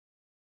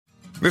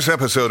This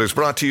episode is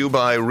brought to you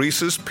by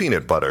Reese's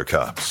Peanut Butter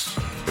Cups.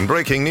 In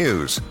breaking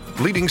news,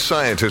 leading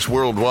scientists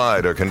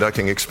worldwide are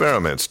conducting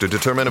experiments to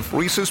determine if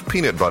Reese's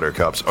Peanut Butter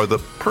Cups are the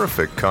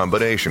perfect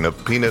combination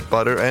of peanut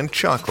butter and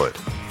chocolate.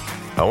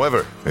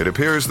 However, it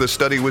appears the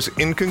study was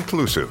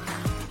inconclusive,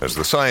 as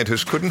the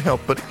scientists couldn't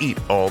help but eat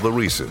all the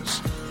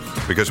Reese's.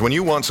 Because when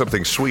you want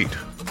something sweet,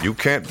 you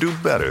can't do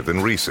better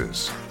than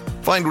Reese's.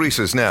 Find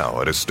Reese's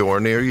now at a store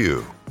near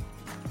you.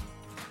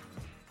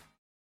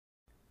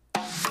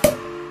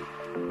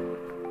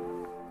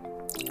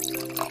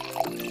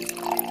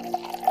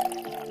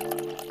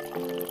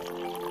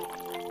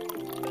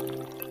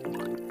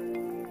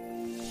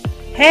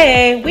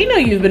 Hey, we know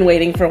you've been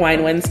waiting for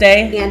Wine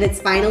Wednesday. And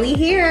it's finally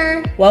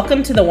here.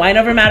 Welcome to the Wine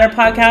Over Matter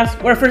podcast,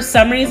 where for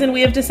some reason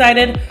we have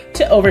decided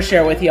to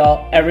overshare with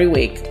y'all every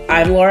week.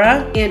 I'm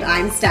Laura. And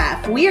I'm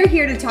Steph. We are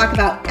here to talk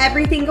about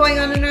everything going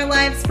on in our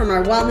lives, from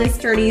our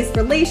wellness journeys,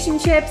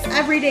 relationships,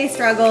 everyday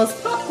struggles,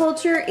 pop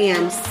culture,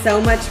 and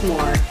so much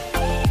more.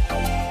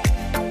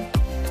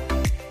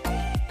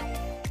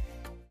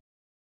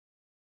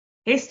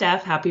 Hey,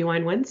 Steph. Happy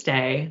Wine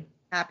Wednesday.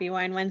 Happy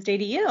Wine Wednesday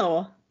to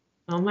you.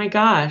 Oh my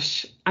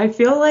gosh. I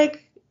feel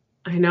like,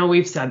 I know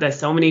we've said this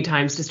so many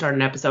times to start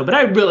an episode, but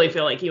I really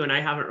feel like you and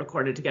I haven't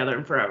recorded together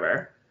in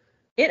forever.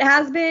 It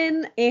has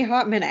been a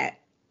hot minute.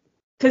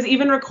 Because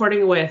even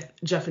recording with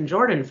Jeff and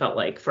Jordan felt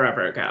like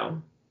forever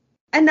ago.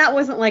 And that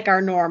wasn't like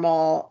our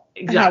normal,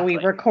 Exactly. how we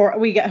record.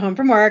 We get home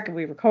from work and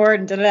we record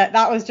and da-da-da.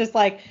 That was just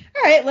like,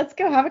 all right, let's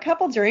go have a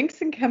couple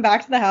drinks and come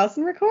back to the house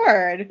and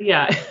record.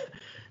 Yeah.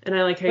 And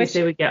I like how you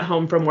say we get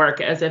home from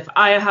work as if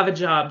I have a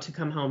job to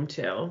come home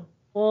to.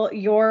 Well,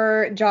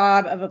 your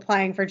job of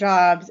applying for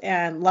jobs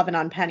and loving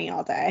on Penny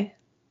all day.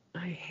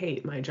 I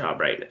hate my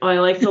job right now. I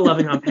like the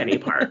loving on Penny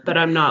part, but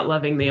I'm not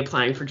loving the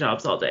applying for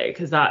jobs all day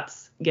because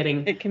that's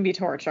getting It can be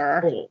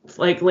torture. old.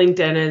 Like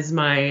LinkedIn is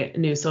my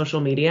new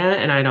social media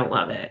and I don't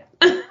love it.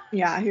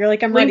 Yeah, you're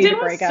like, I'm ready to LinkedIn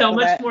break was up so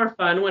with much it. more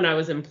fun when I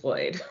was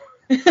employed.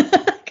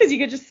 Because you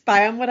could just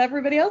spy on what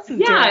everybody else is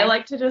Yeah, doing. I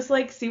like to just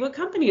like see what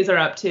companies are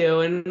up to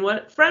and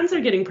what friends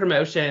are getting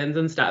promotions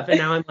and stuff. And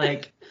now I'm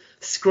like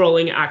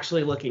scrolling,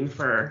 actually looking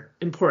for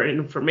important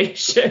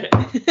information.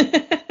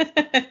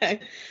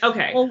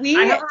 Okay. Well, we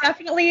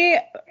definitely,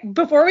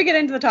 before we get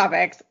into the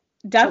topics,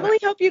 definitely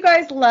hope you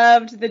guys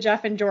loved the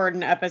Jeff and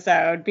Jordan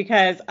episode,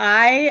 because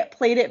I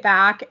played it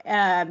back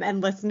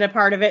and listened to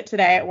part of it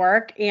today at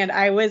work, and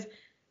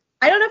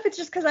I don't know if it's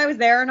just because I was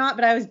there or not,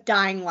 but I was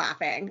dying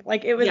laughing.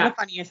 Like, it was the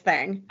funniest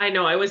thing. I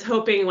know. I was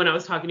hoping when I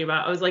was talking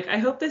about, I was like, I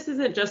hope this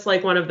isn't just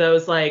like one of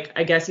those, like,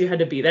 I guess you had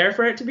to be there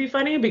for it to be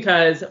funny,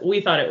 because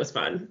we thought it was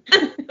fun.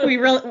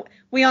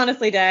 We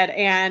honestly did,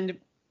 and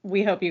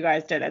we hope you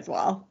guys did as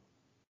well.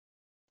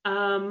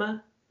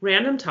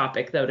 Random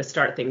topic though to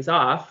start things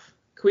off.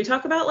 Can we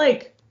talk about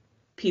like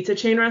pizza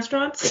chain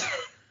restaurants?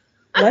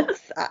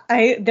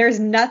 There's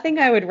nothing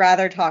I would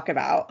rather talk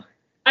about.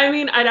 I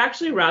mean, I'd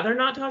actually rather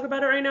not talk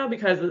about it right now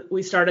because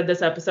we started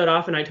this episode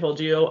off and I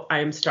told you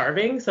I'm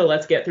starving. So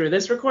let's get through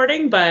this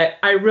recording. But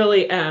I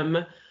really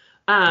am.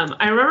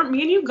 I remember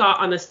me and you got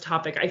on this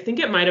topic. I think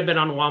it might have been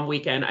on WOM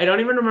weekend. I don't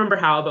even remember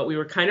how, but we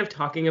were kind of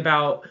talking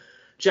about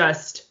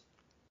just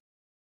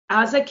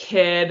as a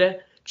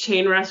kid,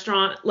 chain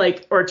restaurant,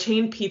 like, or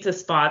chain pizza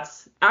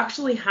spots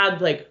actually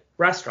had like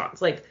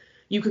restaurants. Like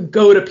you could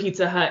go to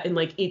Pizza Hut and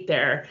like eat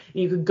there.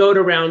 And you could go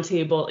to Round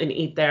Table and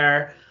eat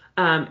there.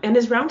 And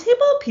is Round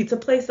Table a pizza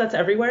place that's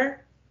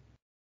everywhere?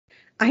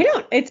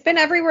 It's been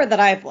everywhere that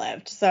I've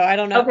lived, so I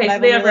don't know. Okay, so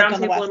they have Round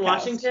Table in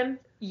Washington?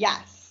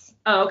 Yes.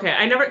 Oh, okay.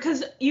 I never,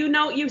 because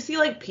you see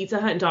like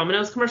Pizza Hut and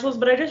Domino's commercials,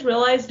 but I just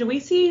realized, do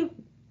we see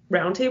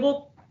Round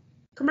Table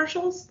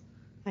commercials?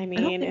 I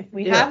mean, if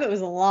we have, it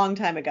was a long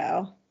time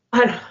ago.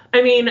 I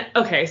mean,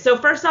 okay, so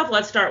first off,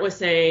 let's start with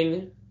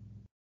saying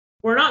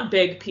we're not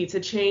big pizza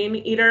chain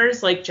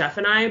eaters like Jeff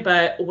and I,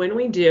 but when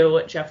we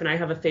do, Jeff and I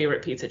have a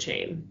favorite pizza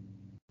chain.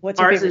 What's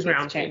your Ours favorite is pizza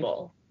Round chain?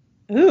 Table.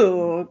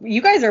 Ooh,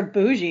 you guys are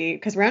bougie,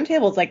 because Round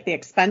Table is like the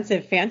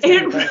expensive, fancy.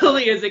 It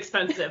really is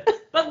expensive.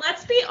 But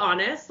let's be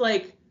honest,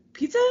 like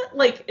pizza,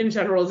 like in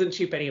general, isn't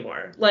cheap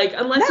anymore. Like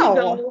unless you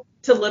go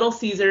to Little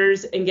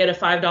Caesars and get a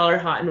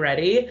 $5 hot and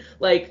ready,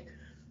 like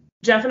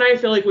Jeff and I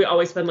feel like we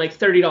always spend like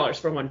 $30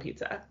 for one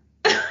pizza.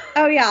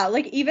 Oh yeah,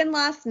 like even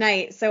last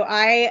night. So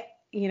I,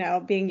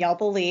 being Yelp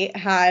Elite,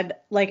 had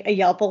like a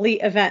Yelp Elite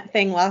event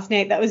thing last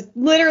night that was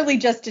literally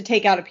just to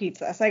take out a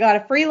pizza. So I got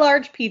a free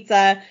large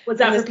pizza. Was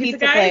that from for this Pizza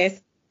Guys?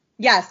 place.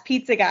 Yes,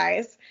 Pizza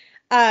Guys.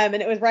 And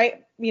it was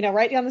right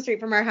down the street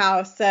from our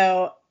house.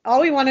 So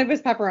all we wanted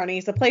was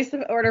pepperoni. So placed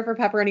the order for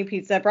pepperoni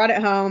pizza, brought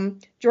it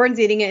home. Jordan's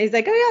eating it. He's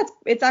like, oh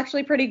yeah, it's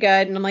actually pretty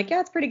good. And I'm like, yeah,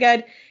 it's pretty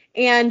good.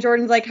 And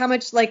Jordan's like, how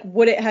much like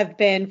would it have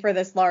been for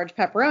this large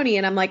pepperoni?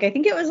 And I'm like, I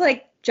think it was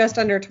like just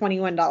under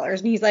 $21.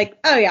 And he's like,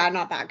 oh yeah,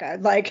 not that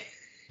good. Like,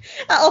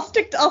 I'll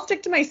stick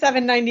to my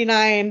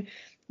 $7.99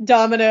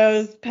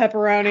 Domino's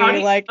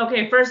pepperoni.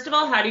 Okay, first of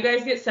all, how do you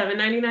guys get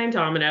 $7.99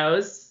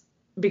 Domino's?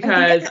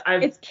 Because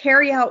it's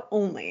carry out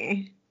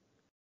only.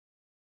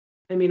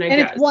 I mean,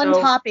 and it's one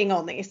topping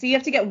only. So you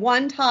have to get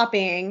one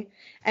topping,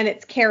 and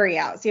it's carry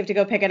out. So you have to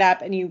go pick it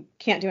up and you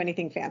can't do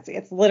anything fancy.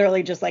 It's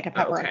literally just like a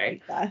pepperoni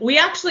pizza. We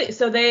actually,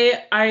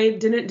 I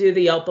didn't do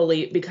the Yelp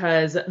Elite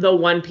because the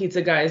one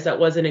Pizza Guys that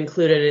wasn't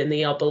included in the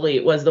Yelp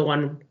Elite was the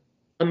one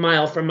a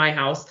mile from my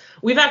house.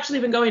 We've actually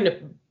been going to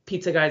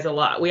Pizza Guys a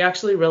lot. We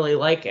actually really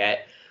like it.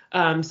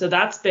 So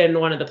that's been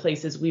one of the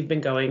places we've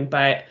been going,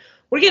 but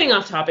we're getting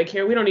off topic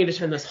here. We don't need to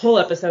turn this whole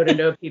episode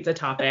into a pizza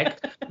topic.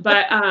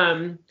 But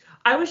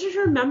I was just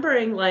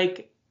remembering,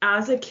 like,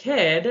 as a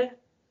kid,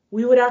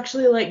 we would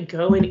actually, like,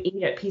 go and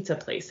eat at pizza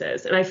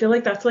places. And I feel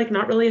like that's, like,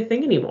 not really a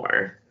thing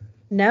anymore.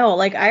 No,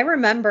 like, I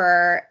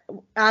remember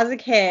as a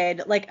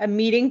kid, like, a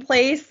meeting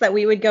place that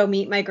we would go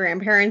meet my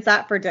grandparents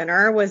at for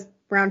dinner was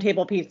Round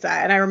Table Pizza.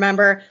 And I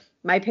remember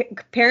my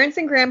parents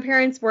and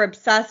grandparents were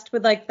obsessed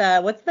with, like,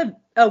 the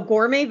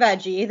gourmet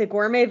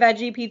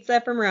veggie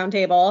pizza from Round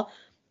Table.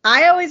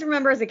 I always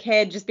remember as a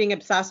kid just being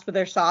obsessed with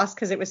their sauce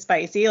because it was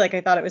spicy. Like, I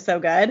thought it was so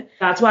good.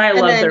 That's why I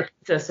love their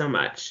pizza so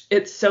much.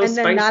 It's so spicy.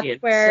 And then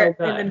that's where,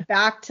 so good. And then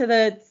back to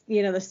the,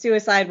 the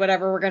suicide,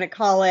 whatever we're going to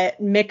call it,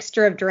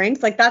 mixture of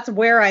drinks. Like, that's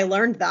where I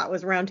learned that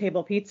was Round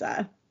Table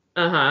Pizza.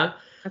 Uh-huh.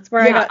 That's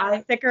where I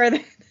got sicker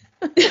than.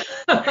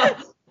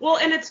 Well,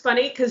 and it's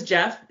funny because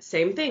Jeff,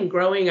 same thing.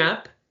 Growing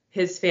up,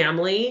 his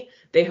family,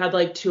 they had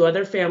like two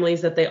other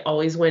families that they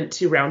always went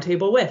to Round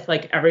Table with,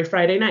 like every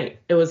Friday night.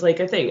 It was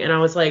like a thing. And I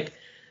was like,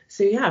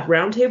 so yeah,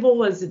 Round Table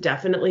was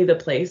definitely the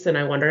place. And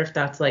I wonder if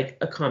that's like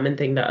a common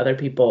thing that other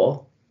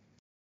people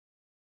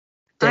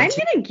I'm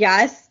going to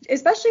guess,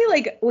 especially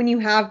like when you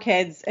have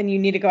kids and you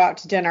need to go out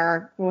to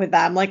dinner with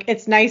them, like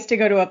it's nice to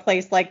go to a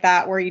place like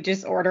that where you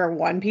just order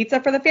one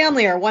pizza for the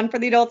family or one for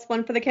the adults,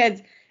 one for the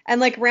kids.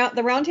 And like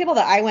the Round Table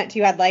that I went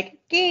to had like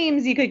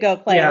games you could go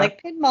play,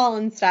 like pinball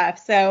and stuff.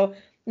 So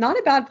not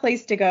a bad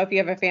place to go if you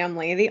have a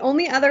family. The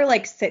only other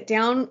like sit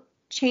down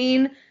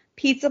chain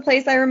pizza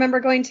place I remember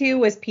going to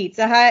was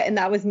Pizza Hut. And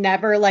that was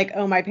never like,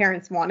 oh, my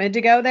parents wanted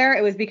to go there.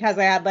 It was because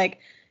I had like,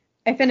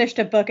 I finished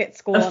a book at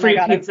school. A free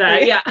pizza.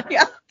 Yeah,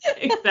 yeah.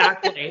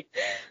 Exactly.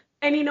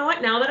 And you know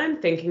what? Now that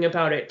I'm thinking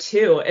about it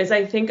too, is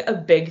I think a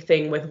big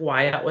thing with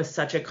why that was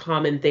such a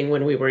common thing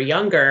when we were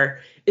younger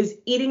is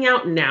eating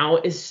out now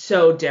is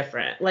so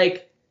different.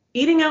 Like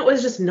eating out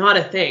was just not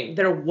a thing.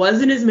 There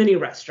wasn't as many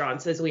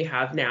restaurants as we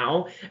have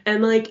now.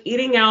 And like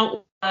eating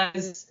out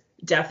was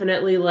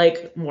definitely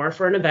like more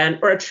for an event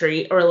or a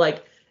treat, or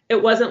like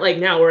it wasn't like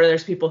now where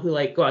there's people who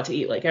like go out to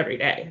eat like every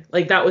day.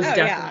 Like that was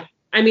definitely,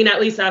 I mean, at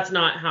least that's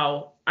not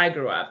how I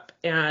grew up.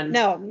 And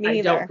no, me I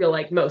neither. Don't feel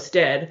like most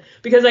did,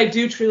 because I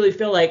do truly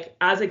feel like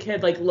as a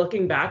kid, like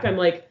looking back, I'm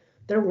like,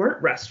 there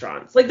weren't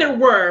restaurants. Like there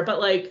were, but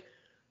like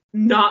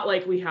not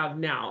like we have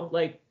now.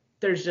 Like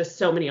there's just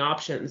so many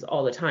options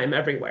all the time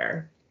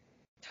everywhere.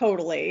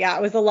 Totally. Yeah.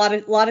 It was a lot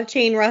of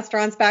chain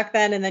restaurants back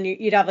then. And then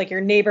you'd have like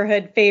your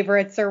neighborhood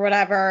favorites or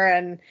whatever.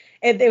 And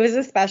it was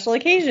a special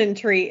occasion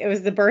treat. It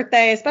was the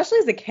birthday, especially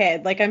as a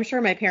kid. Like I'm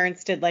sure my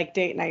parents did like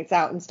date nights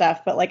out and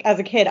stuff. But like as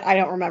a kid, I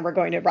don't remember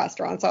going to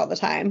restaurants all the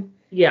time.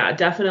 Yeah,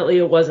 definitely.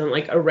 It wasn't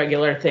like a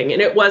regular thing.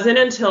 And it wasn't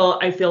until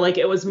I feel like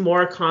it was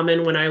more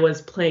common when I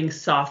was playing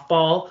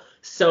softball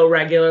so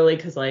regularly,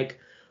 because like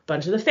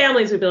bunch of the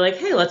families would be like,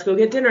 hey, let's go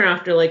get dinner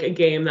after like a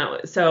game.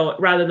 So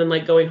rather than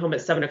like going home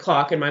at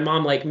 7:00 and my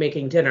mom like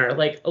making dinner,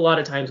 like a lot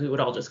of times we would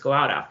all just go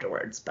out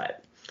afterwards.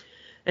 But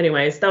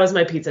anyways, that was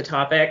my pizza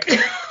topic.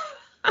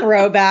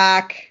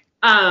 Throwback.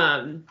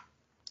 On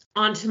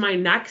to my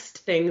next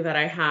thing that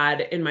I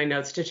had in my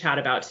notes to chat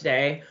about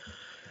today.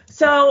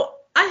 So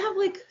I have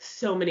like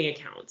so many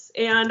accounts,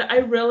 and I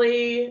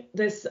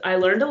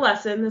learned a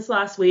lesson this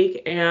last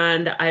week,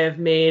 and I have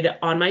made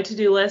on my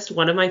to-do list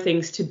one of my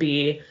things to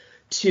be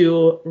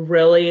to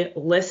really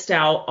list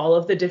out all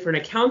of the different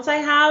accounts I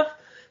have,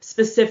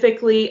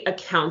 specifically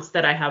accounts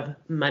that I have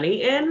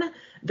money in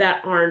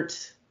that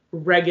aren't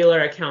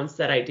regular accounts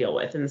that I deal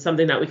with, and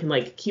something that we can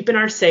like keep in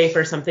our safe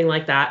or something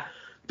like that.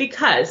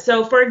 Because,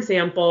 so for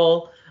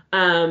example,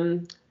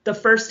 the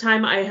first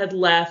time I had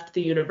left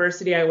the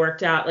university I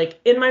worked at,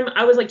 like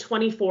I was like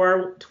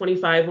 24,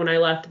 25 when I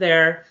left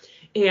there.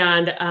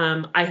 And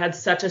I had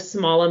such a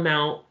small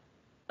amount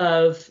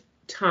of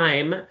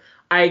time.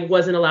 I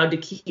wasn't allowed to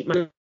keep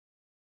my,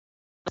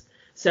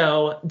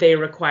 so they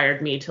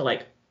required me to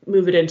like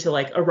move it into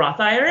like a Roth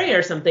IRA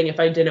or something if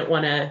I didn't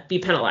want to be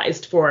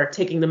penalized for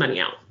taking the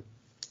money out.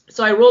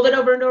 So I rolled it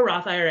over into a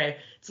Roth IRA.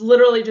 It's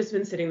literally just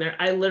been sitting there.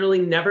 I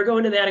literally never go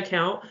into that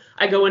account.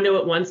 I go into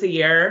it once a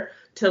year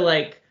to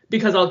like,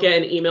 because I'll get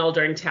an email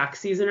during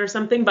tax season or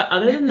something. But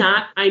other than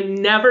that, I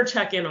never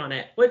check in on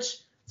it, which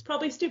is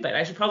probably stupid.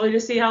 I should probably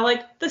just see how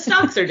like the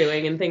stocks are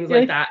doing and things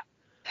like that.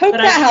 Hope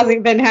that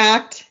hasn't been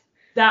hacked.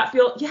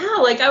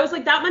 Like I was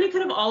like, that money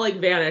could have all like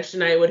vanished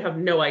and I would have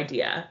no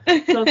idea.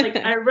 So I was like,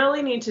 I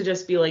really need to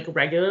just be like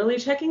regularly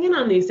checking in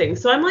on these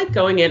things. So I'm like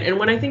going in, and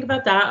when I think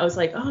about that, I was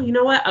like, oh, you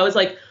know what? I was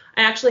like,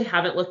 I actually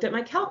haven't looked at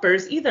my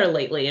CalPERS either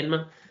lately.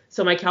 And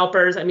so my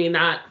CalPERS, I mean,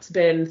 that's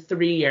been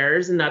 3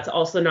 years, and that's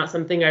also not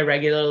something I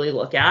regularly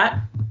look at.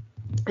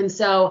 And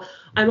so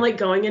I'm like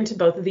going into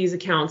both of these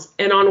accounts,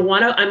 and on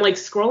one, I'm like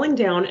scrolling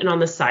down, and on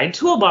the side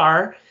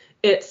toolbar,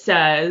 it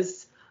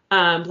says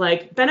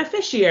like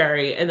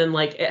beneficiary, and then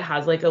like it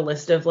has like a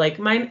list of like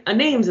my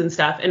names and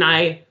stuff, and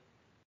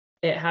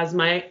it has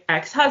my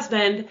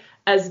ex-husband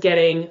as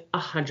getting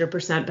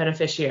 100%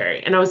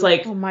 beneficiary. And I was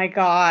like, oh my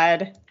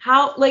God.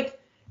 how, like,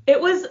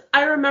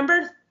 I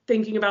remember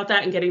thinking about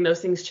that and getting those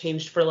things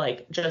changed for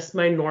like just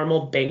my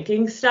normal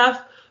banking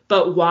stuff,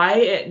 but why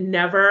it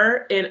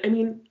never, and I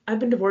mean, I've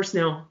been divorced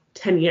now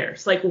 10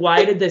 years. Like,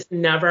 why did this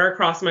never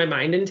cross my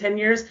mind in 10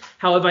 years?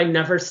 How have I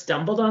never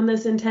stumbled on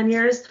this in 10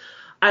 years?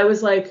 I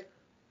was like,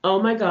 oh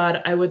my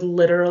God, I would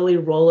literally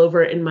roll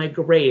over in my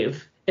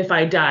grave if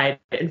I died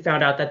and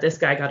found out that this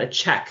guy got a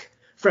check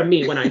from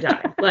me when I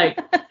died. Like,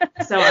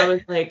 so I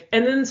was like,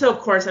 and then so of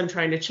course I'm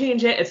trying to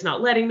change it. It's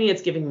not letting me,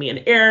 it's giving me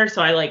an error.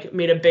 So I like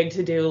made a big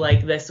to do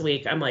like this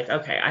week. I'm like,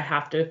 okay, I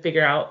have to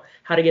figure out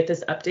how to get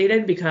this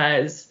updated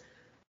because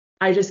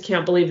I just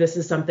can't believe this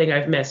is something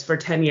I've missed for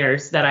 10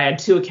 years, that I had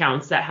 2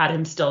 accounts that had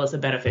him still as a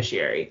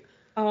beneficiary.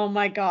 Oh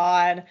my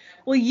God.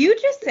 Well, you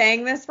just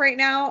saying this right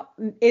now,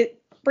 it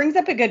brings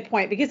up a good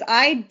point, because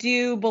I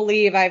do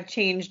believe I've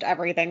changed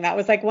everything. That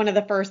was like one of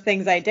the first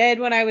things I did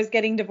when I was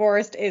getting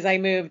divorced, is I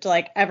moved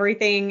like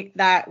everything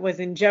that was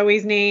in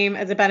Joey's name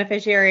as a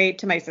beneficiary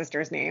to my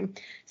sister's name.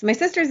 So my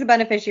sister's a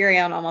beneficiary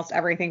on almost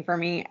everything for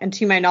me. And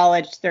to my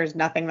knowledge, there's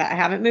nothing that I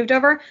haven't moved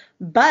over.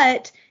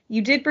 But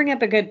you did bring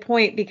up a good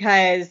point,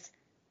 because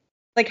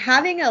like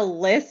having a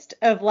list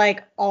of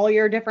like all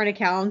your different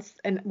accounts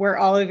and where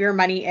all of your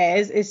money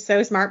is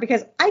so smart,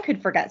 because I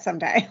could forget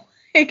someday.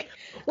 Like,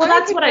 well,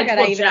 that's what I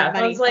told Jeff.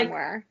 I was like,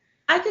 somewhere.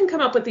 I can come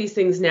up with these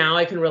things now.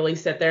 I can really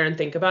sit there and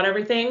think about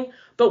everything.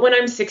 But when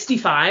I'm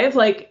 65,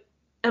 like,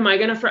 am I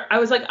going to, I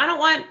was like, I don't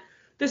want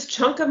this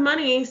chunk of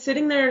money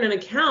sitting there in an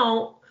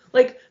account.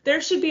 Like,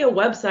 there should be a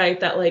website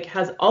that like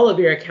has all of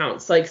your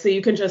accounts. Like, so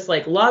you can just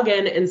like log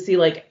in and see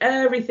like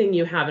everything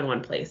you have in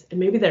one place. And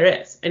maybe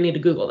there is. I need to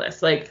Google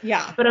this. Like,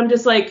 yeah. But I'm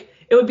just like,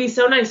 it would be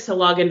so nice to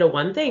log into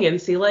one thing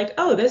and see like,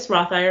 oh, this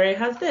Roth IRA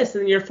has this,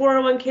 and your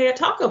 401k at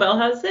Taco Bell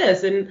has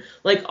this, and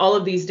like all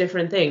of these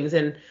different things.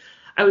 And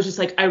I was just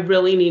like, I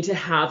really need to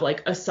have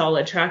like a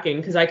solid tracking,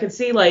 because I could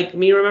see like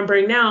me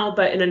remembering now,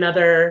 but in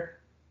another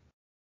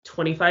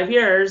 25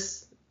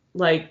 years,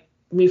 like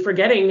me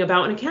forgetting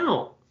about an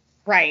account.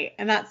 Right.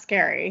 And that's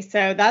scary.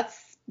 So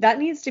that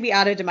needs to be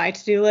added to my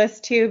to-do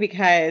list too,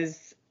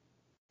 because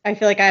I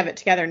feel like I have it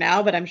together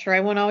now, but I'm sure I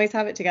won't always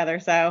have it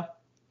together. So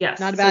yes,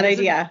 not a bad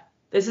idea.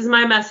 This is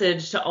my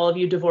message to all of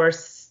you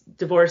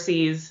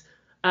divorcees.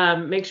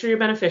 Make sure your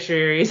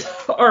beneficiaries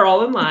are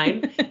all in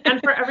line. And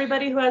for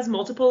everybody who has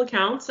multiple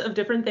accounts of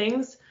different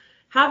things,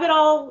 have it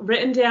all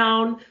written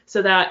down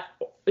so that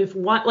if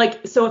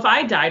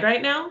I died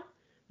right now,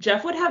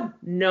 Jeff would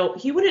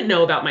he wouldn't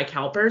know about my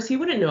CalPERS. He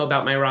wouldn't know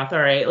about my Roth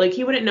IRA. Like,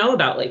 he wouldn't know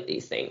about like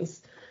these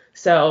things.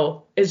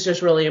 So it's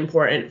just really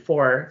important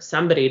for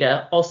somebody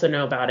to also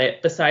know about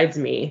it besides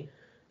me.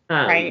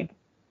 Right.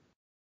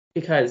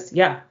 Because,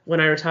 yeah,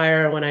 when I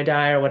retire or when I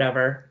die or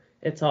whatever,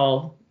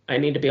 I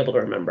need to be able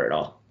to remember it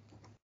all.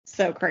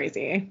 So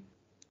crazy.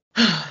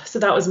 So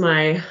that was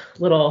my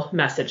little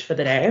message for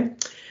the day.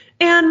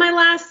 And my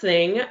last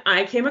thing,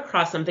 I came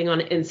across something on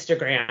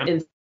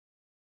Instagram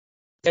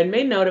and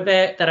made note of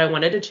it that I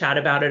wanted to chat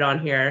about it on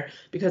here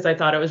because I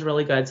thought it was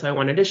really good. So I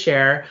wanted to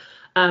share.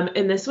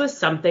 And this was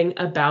something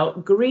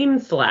about green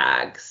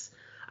flags.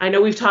 I know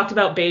we've talked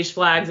about beige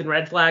flags and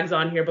red flags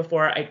on here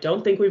before. I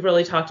don't think we've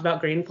really talked about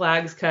green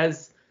flags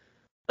because,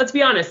 let's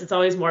be honest, it's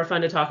always more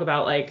fun to talk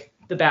about like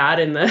the bad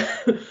and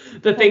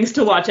the things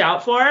to watch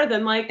out for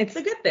than like it's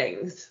the good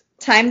things.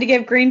 Time to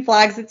give green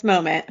flags its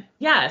moment.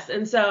 Yes.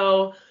 And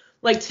so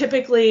like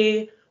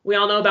typically we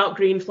all know about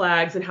green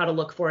flags and how to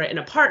look for it in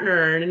a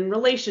partner and in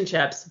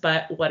relationships,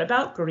 but what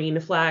about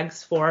green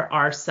flags for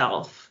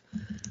ourselves?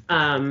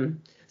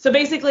 So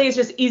basically, it's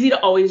just easy to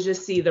always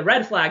just see the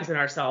red flags in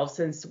ourselves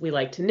since we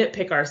like to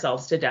nitpick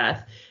ourselves to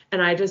death.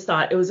 And I just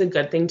thought it was a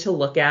good thing to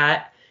look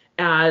at,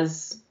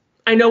 as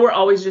I know we're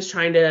always just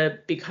trying to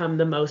become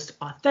the most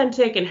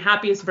authentic and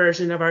happiest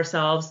version of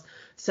ourselves.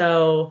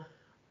 So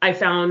I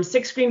found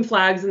 6 green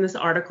flags in this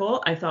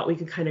article. I thought we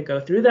could kind of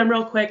go through them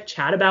real quick,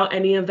 chat about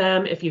any of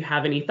them if you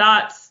have any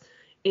thoughts.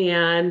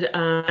 And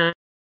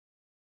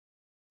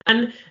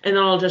then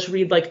I'll just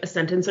read like a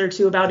sentence or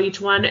two about each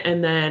one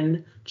and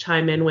then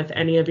chime in with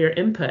any of your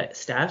input,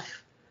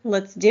 Steph.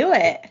 Let's do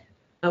it.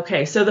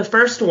 Okay, so the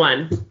first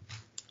one,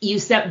 you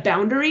set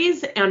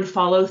boundaries and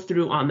follow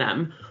through on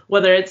them.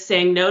 Whether it's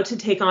saying no to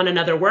take on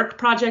another work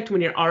project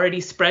when you're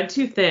already spread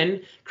too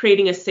thin,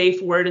 creating a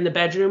safe word in the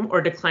bedroom, or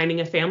declining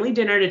a family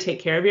dinner to take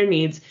care of your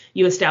needs,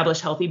 you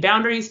establish healthy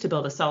boundaries to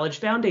build a solid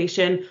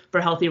foundation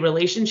for healthy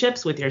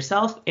relationships with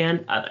yourself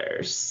and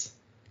others.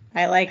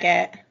 I like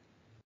it.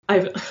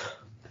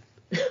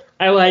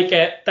 I like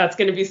it. That's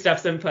going to be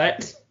Steph's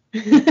input.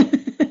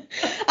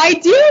 I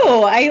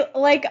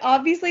do.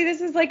 Obviously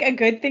this is like a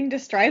good thing to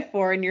strive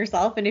for in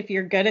yourself. And if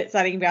you're good at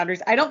setting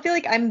boundaries, I don't feel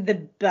like I'm the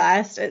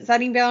best at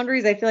setting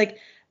boundaries. I feel like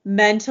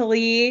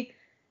mentally,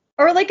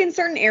 or like in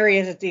certain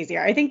areas, it's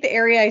easier. I think the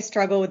area I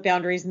struggle with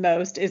boundaries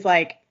most is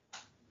like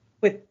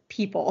with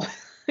people.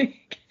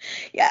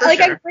 Yeah, For like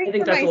sure. I'm great I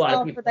think for that's a lot of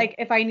myself, people. but like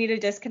if I need to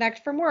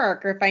disconnect from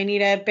work or if I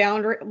need a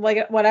boundary,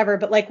 like whatever.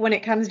 But like when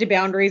it comes to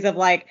boundaries of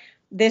like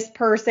this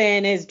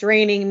person is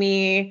draining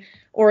me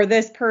or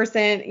this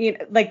person, you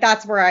know, like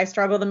that's where I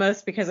struggle the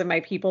most because of my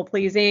people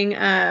pleasing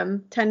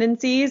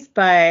tendencies.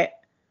 But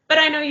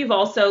I know you've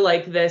also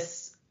like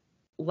this.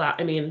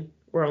 I mean,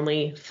 we're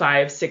only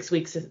 6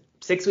 weeks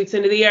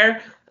into the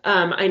year.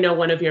 I know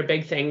one of your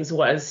big things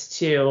was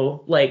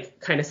to like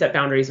kind of set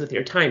boundaries with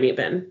your time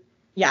even.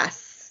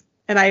 yes,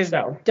 and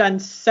I've done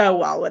so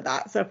well with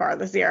that so far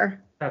this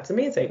year. That's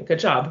amazing. Good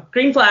job.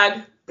 Green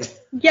flag.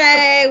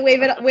 Yay,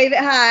 wave it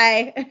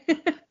high.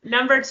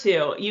 Number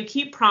 2, you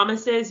keep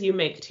promises you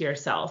make to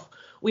yourself.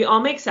 We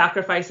all make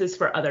sacrifices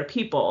for other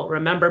people.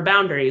 Remember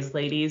boundaries,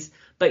 ladies.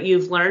 But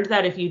you've learned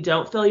that if you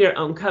don't fill your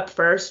own cup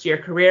first, your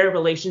career,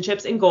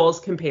 relationships, and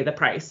goals can pay the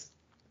price.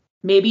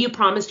 Maybe you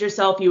promised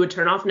yourself you would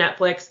turn off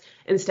Netflix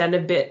instead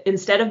of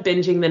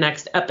binging the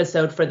next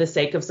episode for the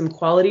sake of some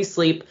quality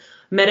sleep,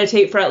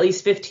 meditate for at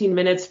least 15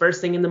 minutes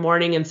first thing in the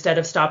morning instead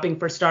of stopping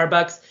for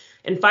Starbucks,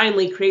 and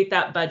finally create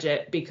that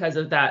budget because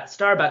of that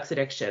Starbucks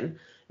addiction.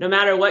 No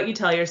matter what you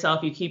tell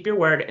yourself, you keep your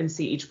word and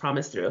see each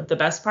promise through. The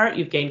best part,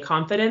 you've gained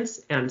confidence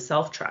and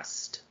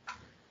self-trust.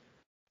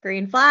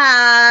 Green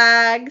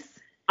flags.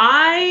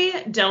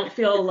 I don't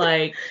feel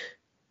like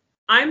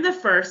I'm the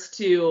first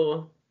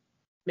to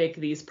make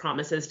these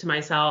promises to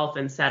myself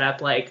and set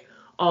up like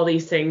all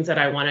these things that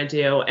I want to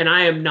do. And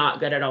I am not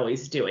good at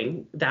always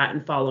doing that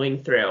and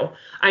following through.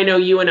 I know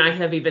you and I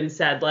have even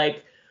said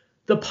like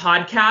the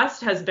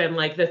podcast has been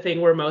like the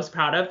thing we're most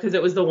proud of because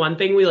it was the one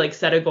thing we like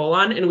set a goal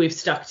on and we've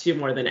stuck to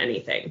more than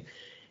anything.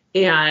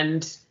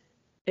 And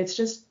it's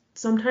just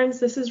sometimes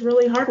this is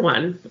really hard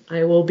one.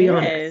 I will be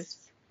honest.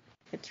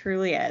 It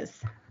truly is.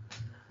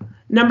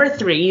 Number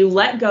 3, you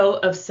let go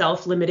of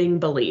self-limiting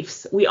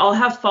beliefs. We all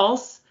have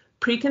false,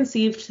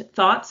 preconceived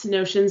thoughts,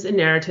 notions, and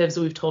narratives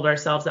we've told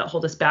ourselves that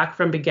hold us back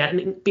from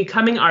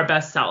becoming our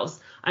best selves.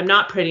 I'm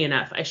not pretty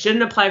enough. I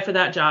shouldn't apply for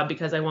that job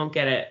because I won't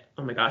get it.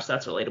 Oh my gosh,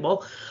 that's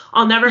relatable.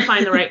 I'll never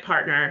find the right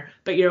partner,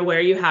 but you're aware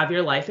you have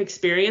your life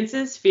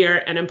experiences, fear,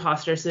 and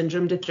imposter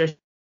syndrome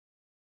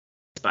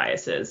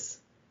biases.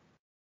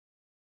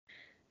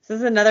 This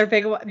is another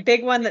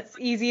big one that's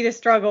easy to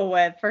struggle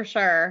with for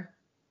sure.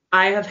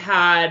 I have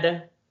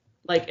had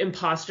like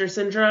imposter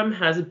syndrome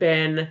has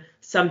been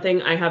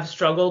something I have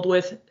struggled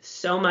with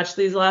so much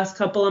these last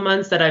couple of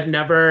months that I've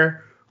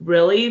never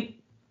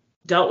really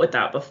dealt with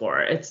that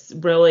before. It's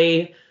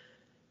really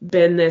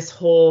been this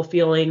whole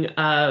feeling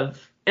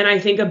of, and I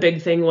think a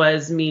big thing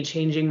was me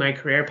changing my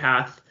career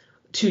path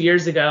 2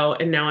 years ago.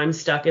 And now I'm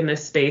stuck in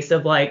this space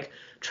of like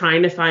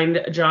trying to find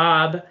a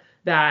job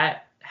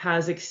that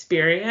has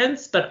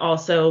experience, but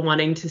also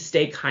wanting to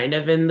stay kind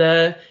of in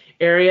the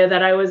area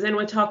that I was in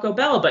with Taco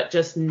Bell, but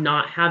just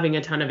not having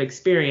a ton of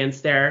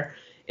experience there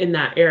in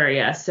that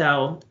area.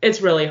 So it's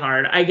really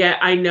hard.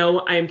 I know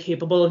I am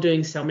capable of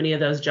doing so many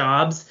of those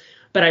jobs,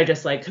 but I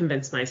just like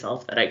convince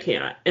myself that I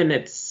can't. And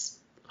it's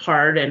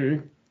hard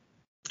and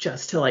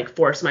just to like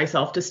force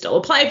myself to still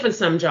apply for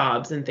some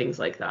jobs and things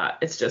like that.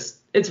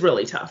 It's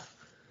really tough.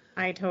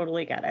 I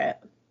totally get it.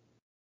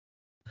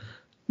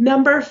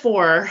 Number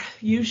 4,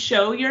 you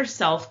show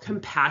yourself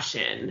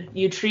compassion.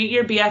 You treat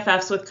your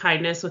BFFs with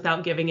kindness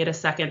without giving it a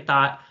second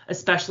thought,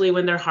 especially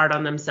when they're hard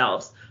on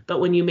themselves. But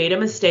when you made a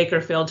mistake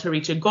or failed to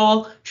reach a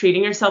goal,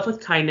 treating yourself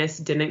with kindness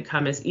didn't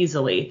come as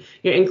easily.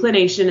 Your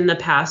inclination in the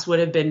past would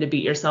have been to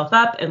beat yourself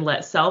up and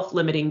let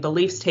self-limiting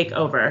beliefs take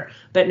over.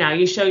 But now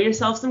you show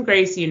yourself some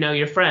grace, you know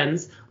your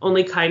friends.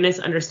 Only kindness,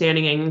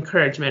 understanding, and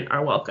encouragement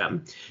are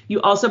welcome.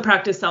 You also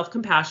practice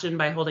self-compassion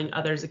by holding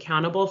others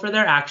accountable for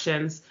their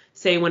actions.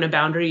 Say when a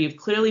boundary you've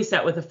clearly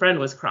set with a friend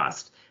was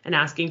crossed, and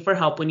asking for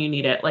help when you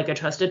need it, like a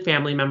trusted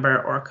family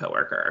member or a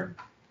coworker.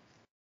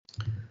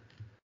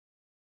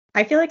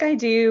 I feel like I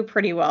do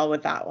pretty well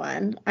with that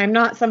one. I'm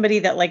not somebody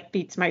that like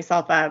beats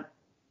myself up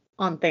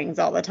on things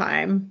all the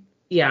time.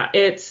 Yeah,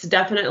 it's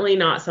definitely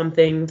not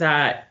something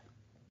that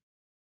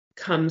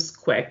comes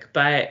quick,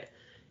 but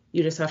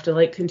you just have to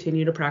like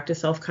continue to practice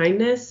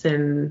self-kindness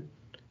and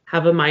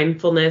have a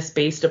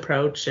mindfulness-based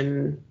approach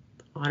and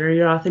honor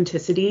your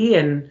authenticity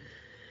and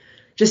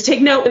just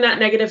take note when that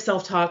negative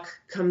self-talk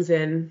comes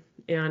in,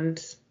 and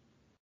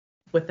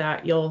with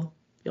that, you'll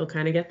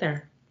kind of get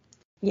there.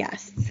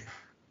 Yes.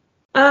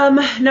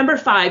 Number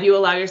 5, you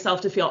allow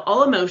yourself to feel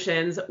all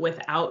emotions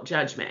without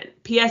judgment.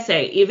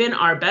 PSA, even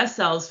our best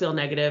selves feel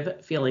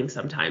negative feelings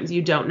sometimes.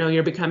 You don't know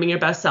you're becoming your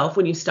best self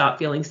when you stop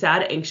feeling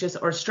sad, anxious,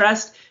 or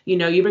stressed. You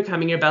know you're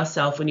becoming your best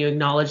self when you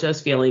acknowledge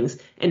those feelings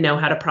and know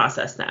how to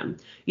process them.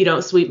 You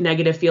don't sweep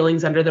negative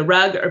feelings under the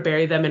rug or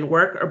bury them in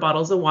work or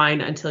bottles of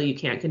wine until you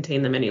can't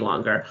contain them any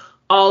longer.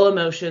 All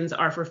emotions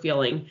are for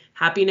feeling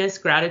happiness,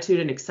 gratitude,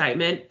 and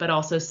excitement, but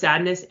also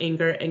sadness,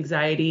 anger,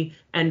 anxiety,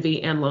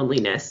 envy, and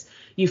loneliness.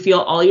 You feel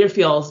all your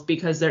feels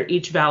because they're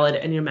each valid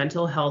and your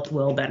mental health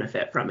will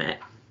benefit from it.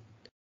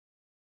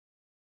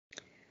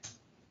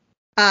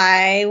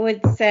 I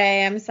would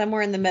say I'm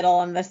somewhere in the middle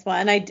on this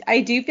one.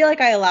 I do feel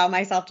like I allow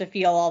myself to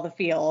feel all the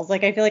feels.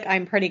 Like I feel like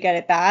I'm pretty good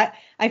at that.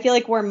 I feel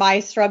like where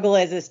my struggle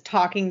is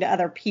talking to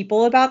other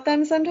people about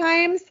them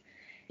sometimes.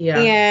 Yeah.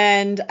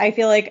 And I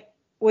feel like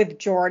with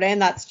Jordan,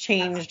 that's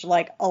changed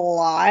like a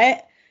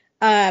lot.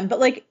 But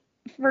like,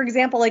 for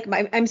example, like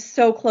I'm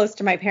so close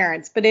to my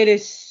parents, but it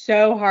is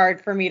so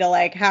hard for me to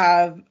like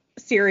have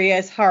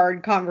serious,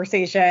 hard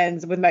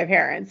conversations with my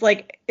parents.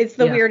 Like it's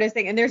the weirdest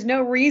thing. And there's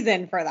no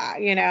reason for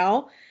that, you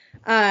know?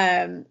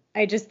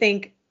 I just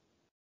think,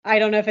 I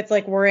don't know if it's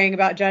like worrying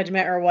about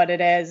judgment or what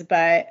it is,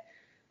 but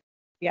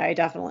yeah, I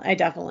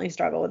definitely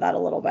struggle with that a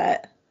little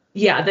bit.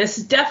 Yeah, this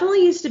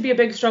definitely used to be a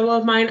big struggle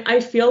of mine. I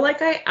feel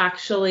like I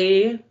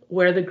actually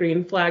wear the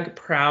green flag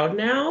proud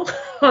now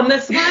on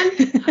this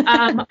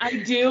one.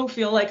 I do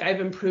feel like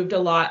I've improved a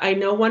lot. I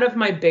know one of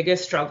my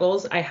biggest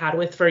struggles I had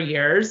with for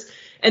years,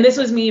 and this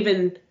was me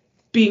even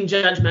being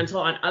judgmental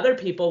on other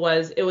people,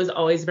 was it was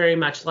always very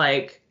much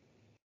like,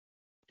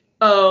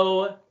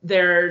 oh,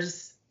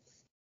 there's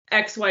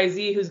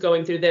XYZ who's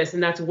going through this,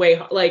 and that's way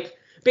like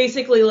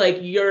basically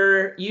like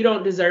you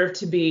don't deserve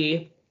to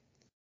be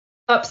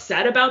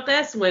upset about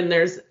this when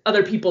there's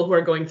other people who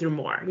are going through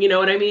more. You know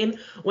what I mean?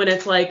 When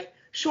it's like,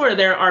 sure,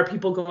 there are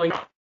people going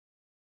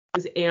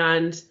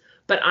through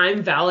but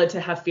I'm valid to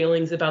have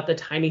feelings about the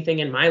tiny thing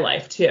in my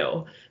life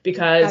too,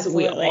 because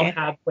Absolutely. We all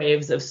have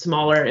waves of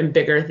smaller and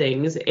bigger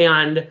things,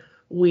 and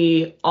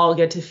we all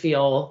get to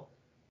feel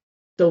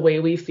the way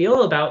we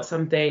feel about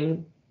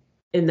something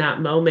in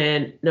that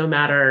moment, no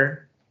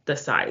matter the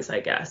size,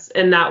 I guess.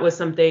 And that was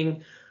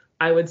something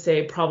I would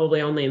say probably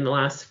only in the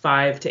last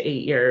 5 to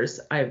 8 years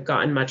I've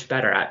gotten much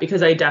better at,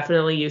 because I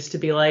definitely used to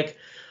be like,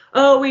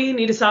 oh, we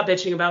need to stop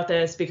bitching about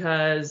this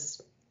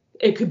because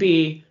it could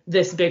be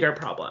this bigger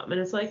problem.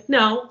 And it's like,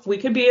 no, we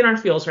could be in our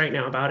feels right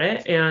now about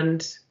it,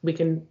 and we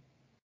can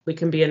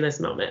be in this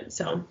moment.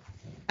 So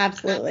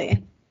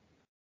absolutely.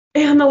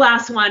 And the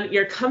last one,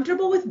 you're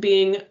comfortable with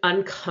being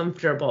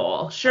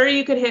uncomfortable. Sure,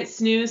 you could hit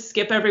snooze,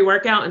 skip every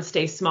workout, and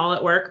stay small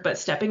at work, but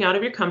stepping out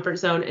of your comfort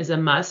zone is a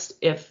must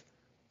if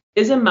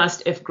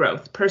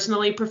growth,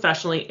 personally,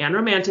 professionally, and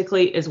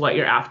romantically, is what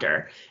you're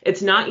after.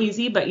 It's not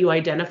easy, but you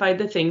identified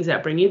the things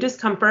that bring you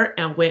discomfort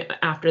and went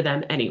after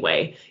them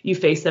anyway. You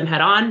face them head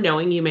on,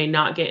 knowing you may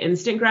not get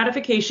instant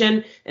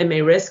gratification and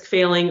may risk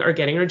failing or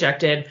getting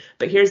rejected.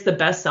 But here's the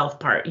best self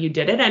part. You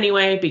did it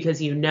anyway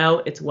because you know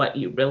it's what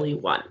you really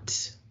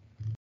want.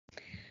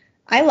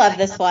 I love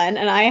this one,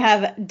 and I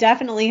have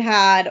definitely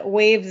had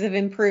waves of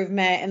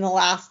improvement in the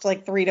last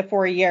like 3 to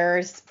 4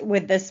 years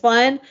with this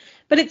one.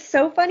 But it's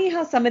so funny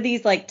how some of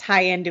these like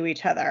tie into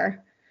each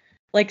other.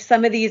 Like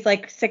some of these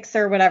like 6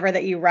 or whatever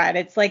that you read,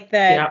 it's like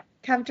the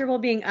comfortable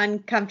being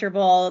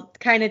uncomfortable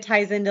kind of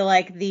ties into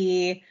like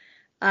the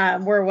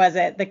where was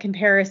it? The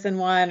comparison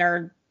one,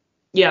 or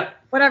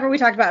whatever we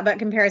talked about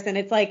comparison.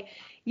 It's like,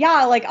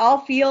 yeah, like I'll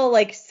feel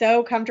like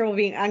so comfortable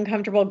being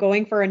uncomfortable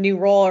going for a new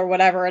role or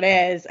whatever it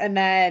is, and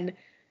then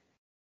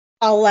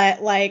I'll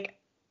let like,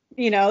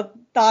 you know,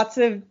 thoughts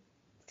of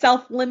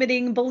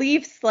self-limiting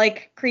beliefs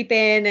like creep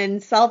in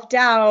and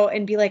self-doubt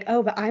and be like,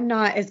 oh, but I'm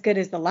not as good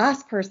as the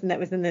last person that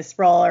was in this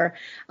role, or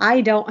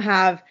I don't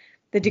have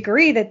the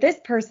degree that this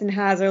person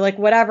has, or like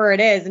whatever it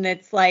is. And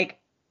it's like,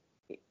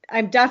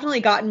 I've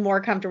definitely gotten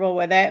more comfortable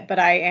with it, but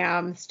I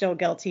am still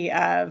guilty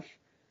of.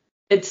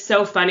 It's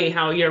so funny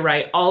how you're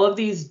right. All of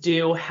these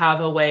do have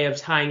a way of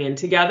tying in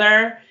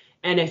together.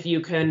 And if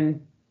you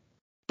can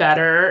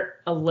better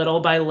a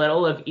little by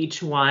little of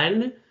each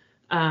one,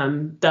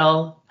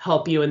 they'll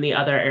help you in the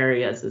other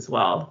areas as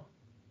well.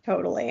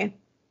 Totally.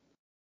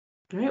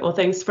 All right. Well,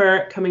 thanks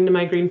for coming to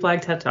my Green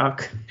Flag TED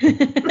Talk.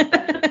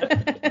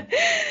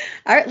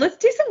 All right, let's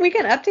do some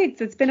weekend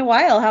updates. It's been a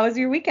while. How was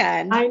your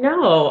weekend? I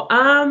know.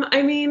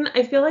 I mean,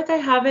 I feel like I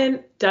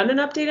haven't done an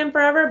update in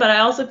forever, but I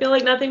also feel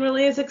like nothing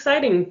really is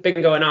exciting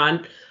been going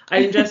on.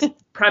 I'm just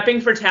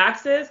prepping for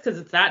taxes because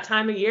it's that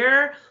time of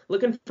year,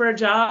 looking for a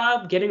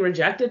job, getting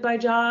rejected by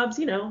jobs,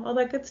 you know, all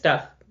that good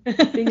stuff.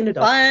 Being an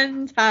adult.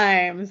 Fun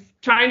times.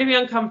 Trying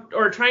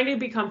to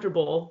be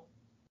comfortable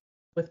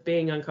with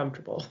being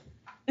uncomfortable.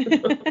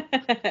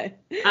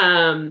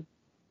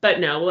 But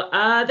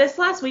no, this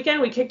last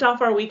weekend, we kicked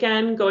off our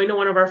weekend going to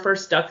one of our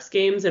first Ducks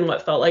games in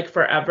what felt like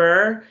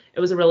forever. It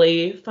was a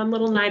really fun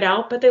little night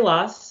out, but they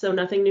lost, so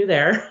nothing new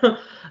there.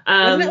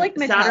 Wasn't it like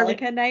Metallica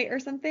Saturday night or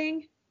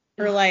something?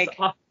 Or like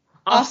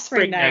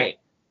Offspring night?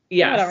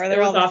 Yes, whatever, it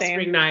was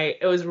Offspring night.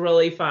 It was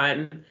really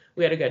fun.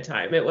 We had a good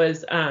time. It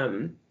was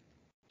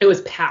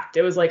packed.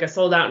 It was like a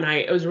sold out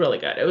night. It was really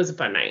good. It was a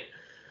fun night.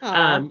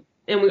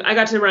 And I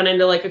got to run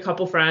into like a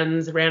couple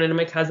friends, ran into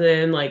my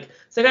cousin,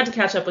 so I got to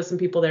catch up with some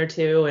people there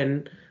too.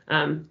 And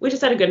we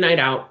just had a good night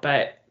out,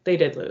 but they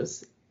did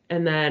lose.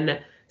 And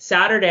then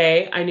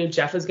Saturday, I knew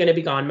Jeff was going to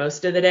be gone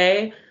most of the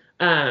day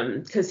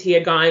because he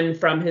had gone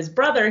from his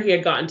brother. He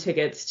had gotten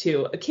tickets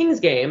to a Kings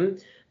game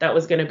that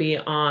was going to be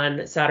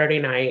on Saturday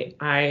night.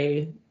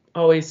 I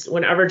always,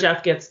 whenever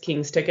Jeff gets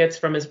Kings tickets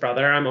from his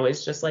brother, I'm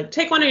always just like,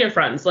 take one of your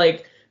friends.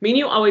 Like, me and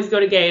you always go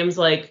to games.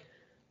 Like,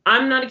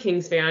 I'm not a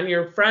Kings fan.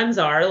 Your friends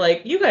are.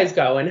 Like, you guys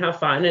go and have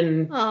fun,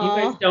 and you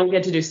guys don't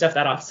get to do stuff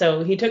that often.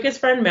 So he took his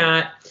friend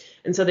Matt,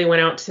 and so they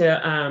went out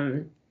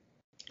to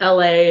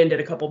LA and did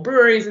a couple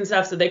breweries and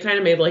stuff. So they kind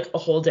of made like a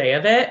whole day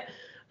of it.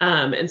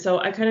 And so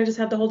I kind of just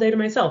had the whole day to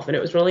myself, and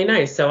it was really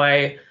nice. So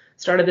I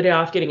started the day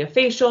off getting a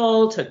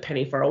facial, took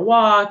Penny for a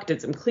walk, did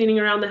some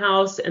cleaning around the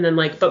house, and then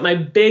like, but my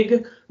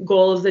big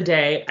goal of the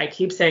day, I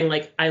keep saying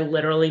like, I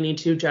literally need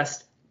to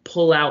just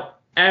pull out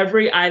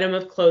every item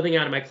of clothing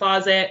out of my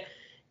closet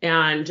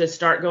and just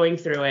start going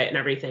through it and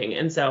everything.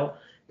 And so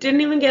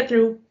didn't even get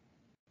through,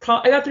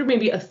 I got through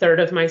maybe a third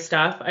of my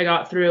stuff. I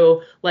got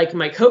through like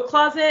my coat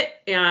closet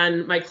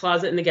and my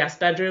closet in the guest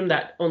bedroom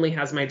that only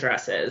has my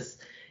dresses.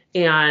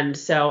 And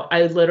so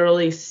I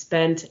literally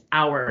spent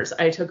hours.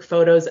 I took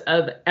photos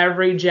of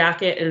every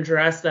jacket and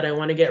dress that I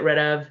want to get rid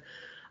of.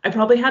 I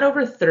probably had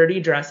over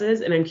 30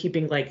 dresses, and I'm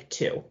keeping like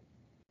 2.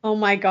 Oh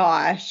my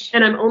gosh.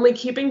 And I'm only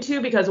keeping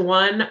 2 because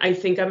one, I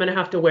think I'm going to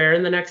have to wear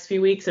in the next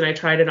few weeks, and I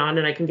tried it on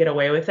and I can get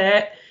away with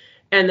it.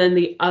 And then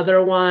the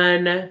other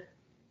one,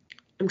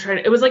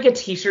 it was like a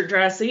t-shirt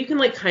dress. So you can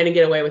like kind of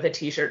get away with a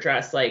t-shirt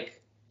dress, like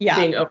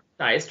being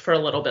oversized for a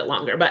little bit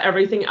longer. But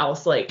everything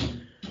else, like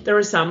there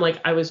was some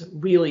like I was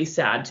really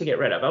sad to get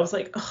rid of. I was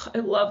like, oh, I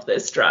love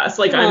this dress.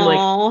 Like, I'm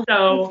like,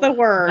 so it's the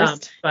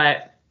worst.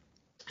 But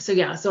so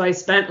yeah, so I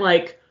spent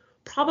like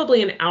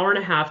probably an hour and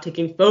a half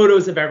taking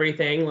photos of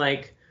everything,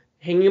 like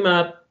hanging them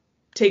up,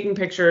 taking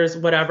pictures,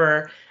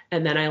 whatever.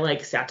 And then I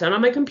like sat down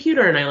on my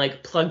computer and I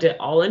like plugged it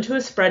all into a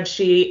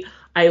spreadsheet.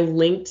 I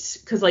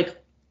linked, because like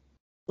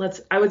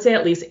I would say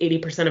at least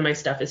 80% of my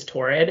stuff is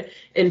Torrid,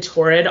 and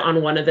Torrid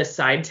on one of the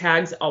side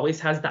tags always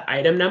has the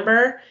item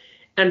number.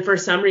 And for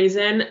some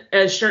reason,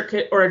 a shirt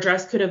or a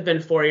dress could have been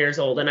 4 years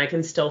old, and I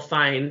can still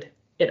find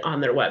it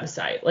on their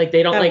website. Like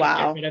they don't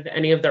get rid of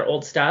any of their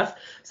old stuff.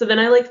 So then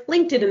I like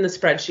linked it in the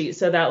spreadsheet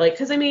so that like,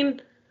 because I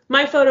mean,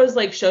 my photos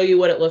like show you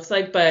what it looks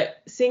like,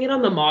 but seeing it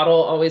on the model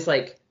always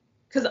like,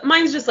 because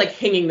mine's just like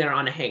hanging there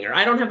on a hanger.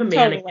 I don't have a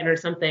mannequin or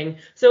something.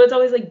 So it's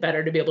always like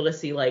better to be able to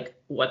see like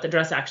what the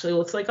dress actually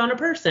looks like on a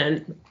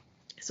person.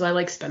 So I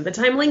like spend the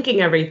time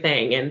linking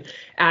everything and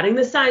adding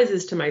the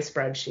sizes to my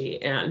spreadsheet.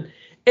 And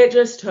it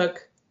just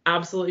took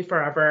absolutely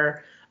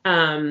forever.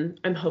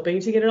 I'm hoping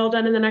to get it all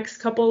done in the next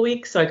couple of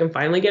weeks so I can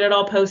finally get it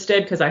all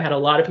posted, because I had a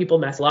lot of people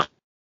mess up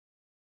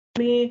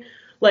me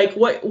like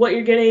what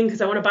you're getting, because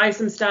I want to buy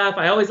some stuff.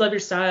 I always love your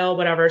style,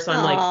 whatever. So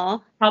I'm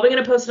like probably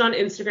going to post it on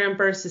Instagram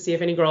first to see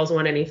if any girls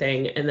want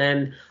anything. And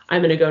then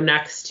I'm going to go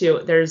next to,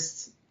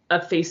 there's a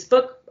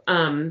Facebook.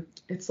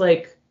 It's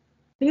like,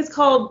 I think it's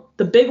called,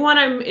 the big one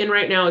I'm in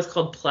right now is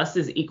called Plus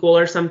is Equal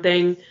or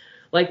something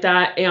like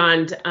that.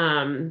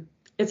 And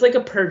it's like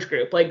a purge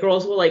group. Like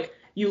girls will like,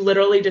 you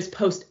literally just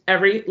post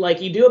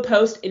you do a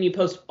post and you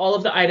post all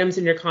of the items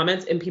in your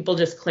comments and people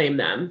just claim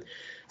them.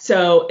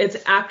 So it's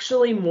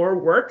actually more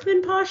work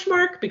than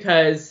Poshmark,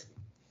 because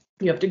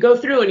you have to go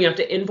through and you have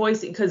to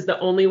invoice, because the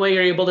only way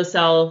you're able to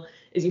sell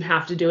is you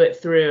have to do it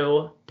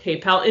through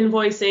PayPal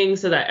invoicing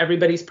so that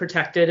everybody's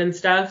protected and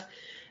stuff.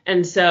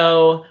 And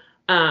so,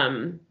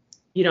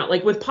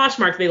 like with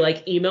Poshmark, they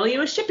like email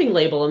you a shipping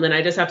label, and then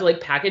I just have to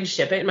like package,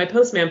 ship it, and my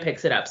postman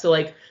picks it up. So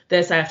like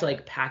this, I have to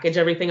like package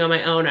everything on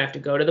my own. I have to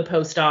go to the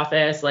post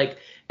office. Like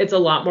it's a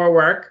lot more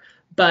work.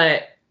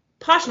 But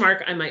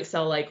Poshmark, I might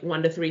sell like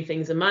 1 to 3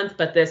 things a month,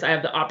 but this, I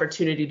have the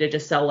opportunity to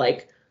just sell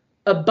like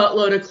a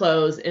buttload of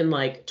clothes in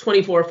like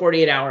 24,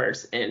 48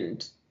 hours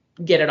and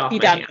get it off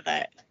my hands. With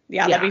it.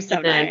 Yeah, that'd be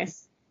so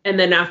nice. And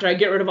then after I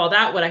get rid of all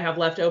that, what I have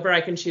left over,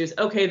 I can choose,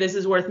 okay, this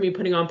is worth me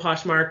putting on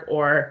Poshmark,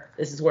 or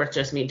this is worth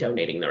just me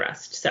donating the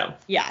rest. So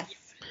yes.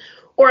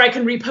 Or I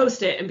can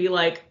repost it and be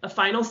like a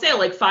final sale,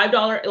 like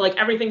 $5, like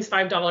everything's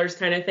 $5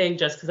 kind of thing,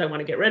 just because I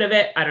want to get rid of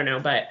it. I don't know,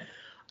 but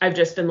I've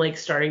just been like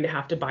starting to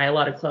have to buy a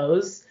lot of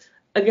clothes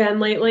again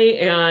lately,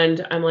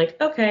 and I'm like,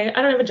 okay,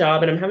 I don't have a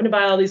job and I'm having to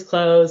buy all these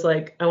clothes.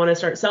 Like I want to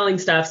start selling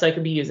stuff so I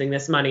could be using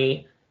this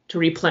money to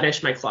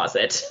replenish my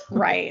closet.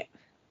 Right.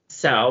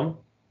 So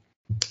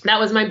that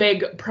was my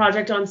big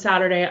project on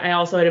Saturday. I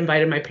also had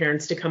invited my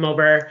parents to come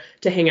over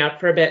to hang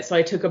out for a bit, so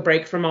I took a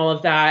break from all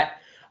of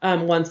that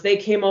once they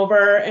came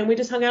over, and we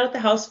just hung out at the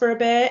house for a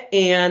bit.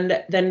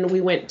 And then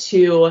we went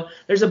to,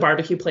 there's a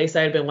barbecue place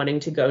I had been wanting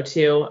to go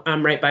to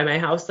right by my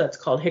house that's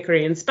called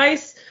Hickory and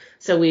Spice.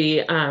 So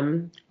we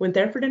went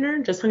there for dinner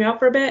and just hung out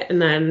for a bit.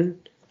 And then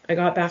I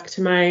got back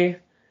to my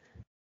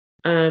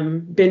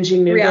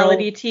binging New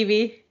reality Girl.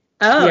 TV.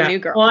 Oh, yeah. New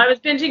Girl. Well, I was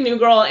binging New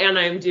Girl, and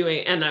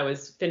I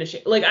was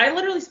finishing. Like, I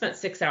literally spent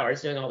 6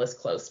 hours doing all this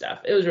clothes stuff.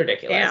 It was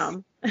ridiculous.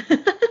 Damn.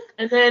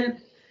 And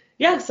then,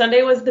 yeah,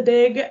 Sunday was the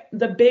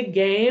big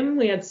game.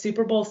 We had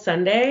Super Bowl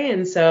Sunday,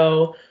 and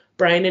so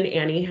Brian and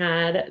Annie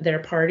had their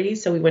party.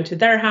 So we went to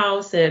their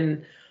house,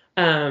 and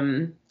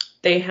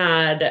they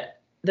had,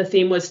 the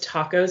theme was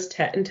tacos,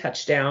 tet, and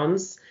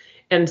touchdowns.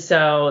 And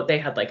so they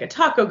had like a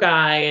taco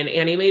guy, and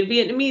Annie made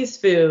Vietnamese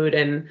food.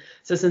 And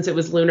so since it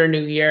was Lunar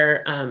New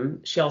Year,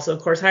 she also,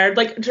 of course, hired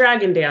like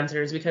dragon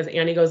dancers because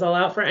Annie goes all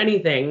out for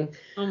anything.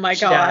 Oh my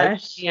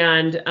gosh.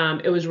 And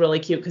it was really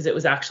cute because it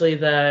was actually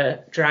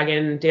the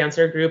dragon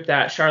dancer group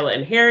that Charlotte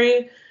and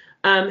Harry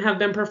have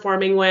been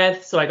performing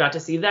with. So I got to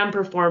see them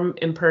perform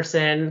in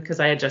person because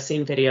I had just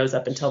seen videos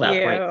up until that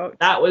point.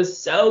 That was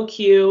so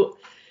cute.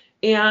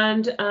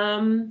 And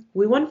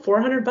we won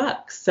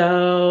 $400.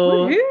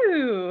 So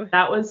Woo-hoo.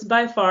 That was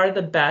by far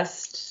the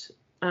best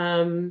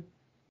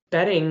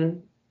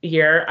betting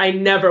year. I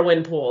never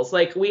win pools.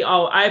 Like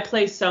I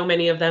play so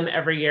many of them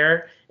every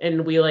year,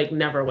 and we like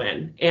never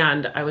win.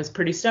 And I was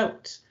pretty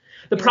stoked.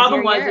 The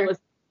problem was it was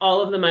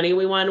all of the money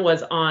we won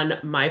was on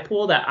my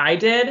pool that I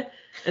did.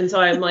 And so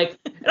I'm like,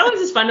 it always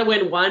is fun to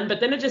win one, but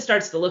then it just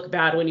starts to look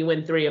bad when you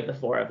win 3 of the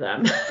 4 of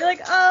them. You're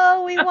like,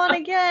 oh, we won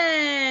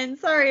again.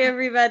 Sorry,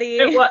 everybody.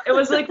 It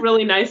was like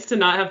really nice to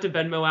not have to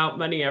Venmo out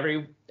money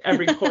every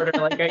quarter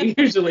like I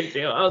usually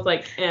do. I was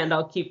like, and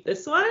I'll keep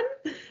this one,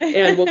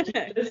 and we'll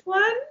keep this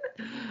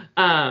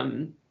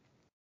one.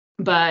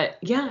 But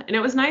yeah, and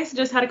it was nice.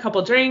 Just had a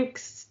couple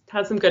drinks,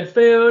 had some good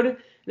food.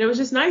 And it was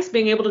just nice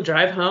being able to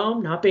drive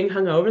home, not being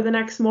hungover the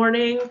next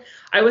morning.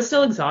 I was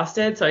still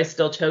exhausted, so I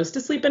still chose to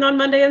sleep in on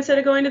Monday instead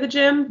of going to the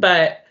gym.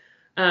 But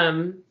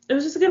it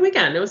was just a good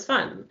weekend. It was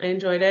fun. I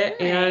enjoyed it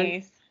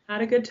and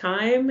had a good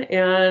time.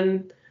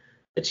 And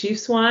the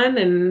Chiefs won,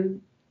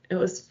 and it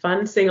was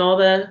fun seeing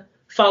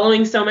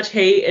following so much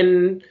hate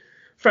and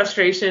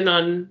frustration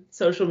on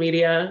social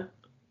media.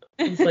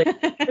 It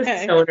was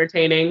so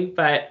entertaining.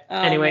 But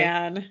anyway,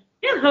 man.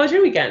 Yeah. How was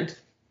your weekend?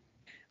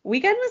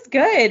 Weekend was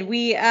good.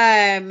 We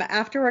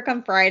after work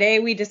on Friday,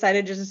 we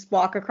decided to just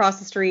walk across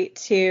the street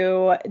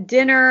to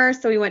dinner.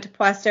 So we went to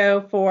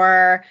Puesto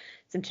for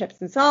some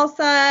chips and salsa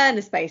and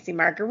a spicy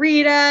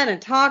margarita and a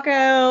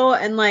taco.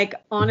 And like,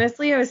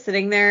 honestly, I was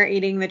sitting there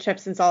eating the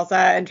chips and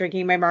salsa and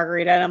drinking my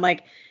margarita. And I'm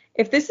like,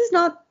 if this is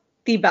not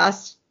the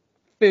best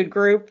food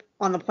group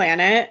on the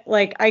planet,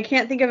 like I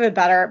can't think of it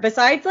better.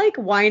 Besides like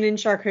wine and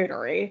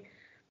charcuterie,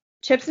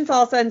 chips and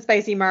salsa and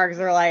spicy margs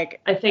are like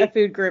a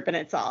food group in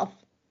itself.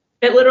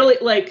 It literally,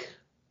 like,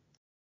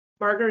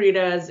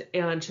 margaritas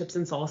and chips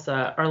and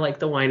salsa are like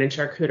the wine and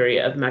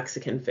charcuterie of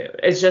Mexican food.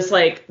 It's just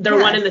like they're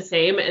one and the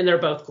same, and they're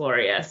both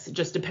glorious,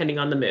 just depending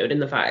on the mood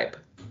and the vibe.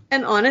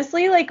 And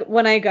honestly, like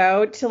when I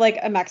go to like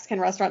a Mexican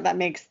restaurant that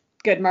makes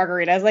good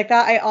margaritas like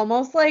that,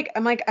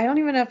 I'm like, I don't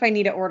even know if I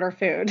need to order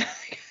food.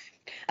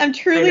 I'm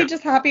truly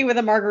just happy with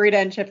a margarita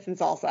and chips and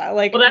salsa.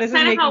 Like, well, that's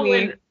kind of how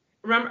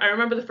I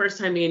remember the first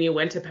time me and you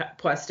went to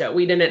Puesto,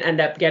 we didn't end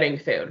up getting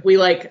food. We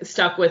like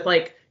stuck with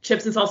like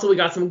chips and salsa. We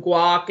got some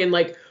guac, and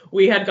like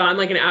we had gone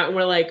like an hour, and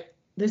we're like,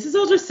 this is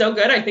all just so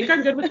good. I think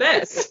I'm good with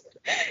this.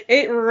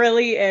 It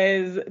really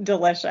is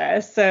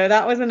delicious. So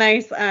that was a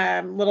nice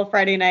little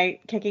Friday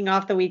night kicking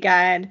off the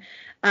weekend.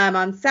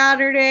 On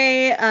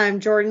Saturday,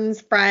 Jordan's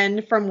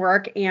friend from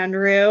work,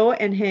 Andrew,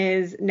 and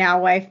his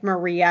now wife,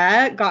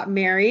 Maria, got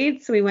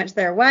married. So we went to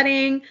their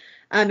wedding.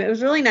 It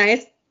was really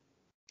nice.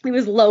 It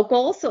was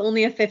local, so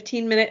only a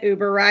 15-minute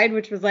Uber ride,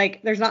 which was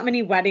like, there's not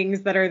many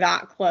weddings that are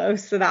that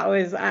close. So that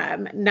was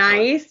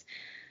nice.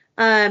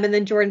 And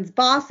then Jordan's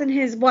boss and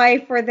his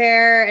wife were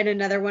there, and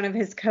another one of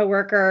his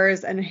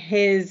coworkers and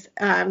his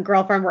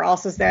girlfriend were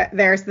also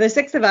there. So the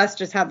 6 of us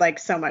just had like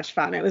so much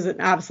fun. It was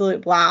an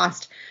absolute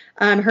blast.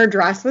 Her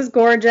dress was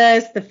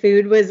gorgeous. The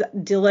food was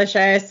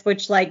delicious,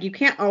 which like you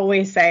can't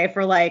always say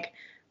for like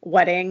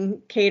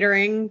wedding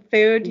catering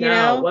food, you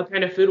know? What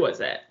kind of food was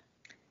it?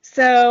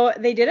 So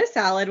they did a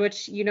salad,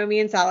 which you know me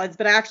and salads,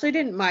 but I actually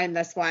didn't mind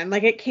this one.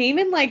 Like it came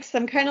in like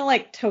some kind of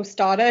like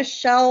tostada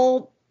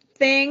shell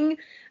thing,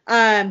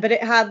 but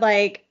it had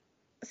like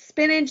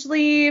spinach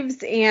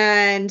leaves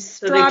and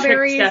strawberries. So they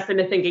tricked Steph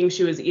into thinking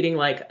she was eating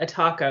like a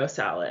taco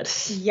salad.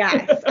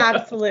 Yes,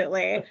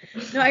 absolutely.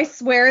 No, I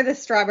swear the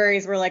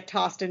strawberries were like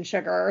tossed in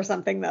sugar or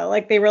something though.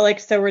 Like they were like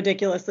so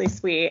ridiculously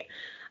sweet.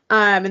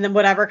 And then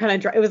whatever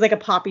kind of, it was like a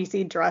poppy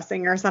seed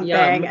dressing or something.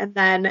 Yum. And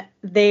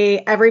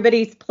then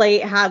everybody's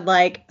plate had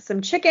like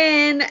some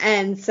chicken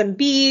and some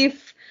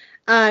beef.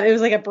 It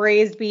was like a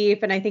braised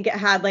beef. And I think it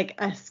had like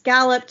a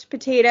scalloped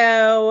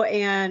potato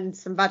and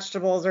some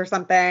vegetables or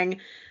something.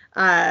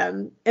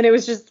 And it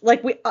was just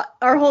like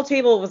our whole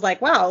table was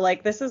like, wow,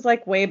 like this is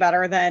like way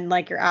better than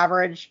like your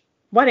average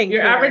wedding.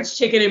 Your average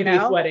chicken and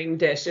beef wedding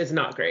dish is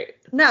not great.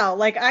 No,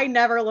 like I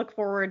never look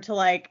forward to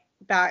like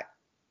that.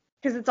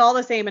 Because it's all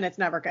the same and it's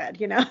never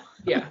good, you know?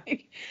 Yeah.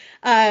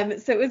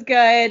 So it was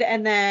good.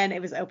 And then it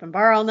was open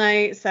bar all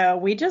night. So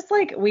we just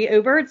we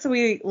Ubered. So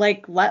we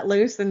like let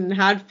loose and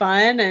had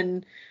fun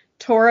and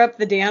tore up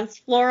the dance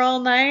floor all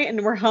night.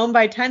 And we're home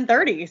by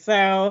 10:30.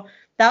 So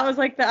that was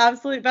like the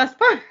absolute best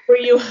part. Were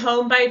you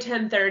home by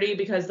 10:30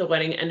 because the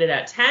wedding ended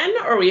at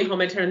 10? Or were you home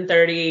at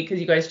 10:30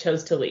 because you guys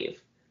chose to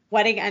leave?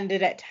 Wedding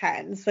ended at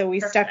 10. So we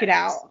stuck it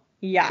out.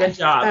 Yeah. Good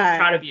job.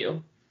 Proud of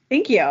you.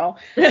 Thank you.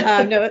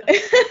 No,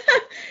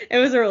 it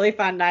was a really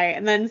fun night.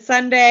 And then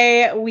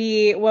Sunday,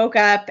 we woke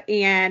up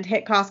and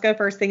hit Costco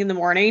first thing in the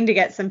morning to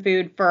get some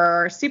food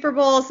for Super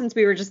Bowl since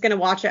we were just going to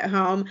watch at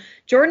home.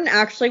 Jordan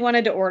actually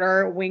wanted to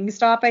order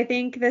Wingstop, I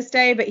think, this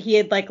day, but he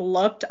had like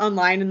looked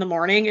online in the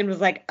morning and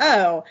was like,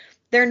 oh,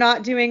 they're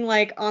not doing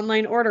like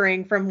online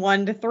ordering from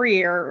 1 to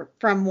 3 or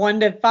from 1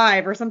 to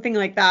 5 or something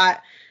like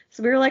that.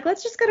 So we were like,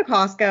 let's just go to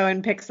Costco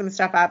and pick some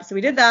stuff up. So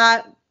we did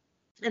that.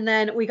 And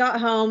then we got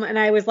home and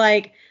I was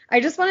like,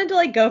 I just wanted to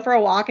like go for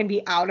a walk and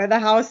be out of the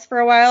house for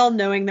a while,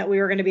 knowing that we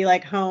were going to be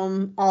like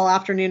home all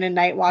afternoon and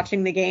night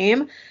watching the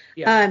game.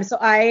 Yeah. So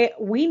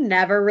we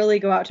never really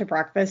go out to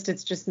breakfast.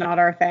 It's just not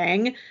our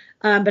thing.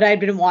 But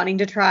I'd been wanting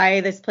to try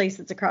this place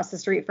that's across the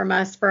street from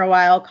us for a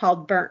while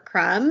called Burnt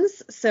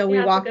Crumbs. So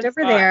we walked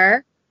over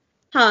there.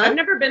 I've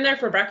never been there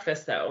for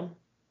breakfast though.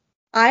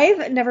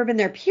 I've never been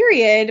there,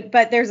 period,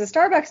 but there's a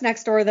Starbucks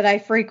next door that I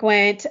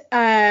frequent.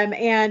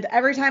 And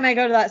every time I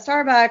go to that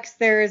Starbucks,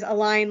 there's a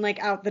line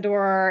like out the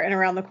door and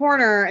around the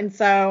corner. And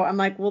so I'm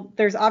like, well,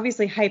 there's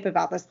obviously hype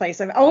about this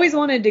place. I've always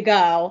wanted to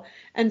go.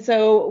 And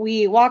so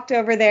we walked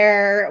over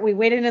there. We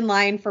waited in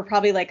line for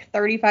probably like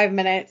 35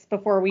 minutes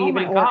before we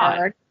even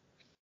ordered.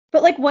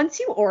 But like once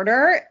you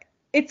order,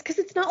 it's because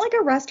it's not like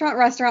a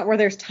restaurant where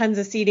there's tons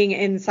of seating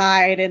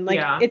inside and like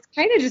it's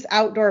kind of just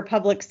outdoor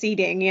public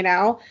seating, you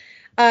know?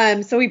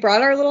 So we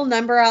brought our little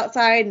number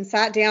outside and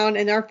sat down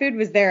and our food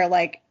was there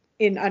like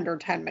in under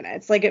 10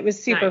 minutes. Like it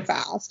was super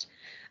fast.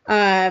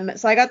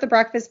 So I got the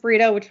breakfast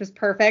burrito, which was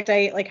perfect. I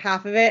ate like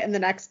half of it. And the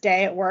next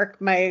day at work,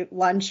 my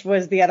lunch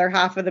was the other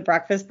half of the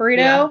breakfast burrito.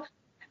 Yeah.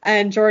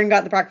 And Jordan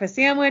got the breakfast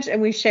sandwich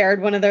and we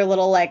shared one of their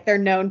little, like they're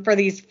known for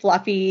these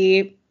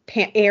fluffy,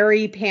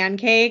 airy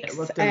pancakes. It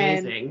looked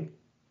amazing.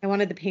 I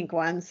wanted the pink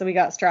one. So we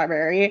got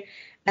strawberry.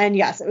 And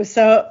yes, it was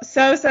so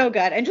good.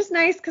 And just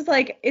nice because,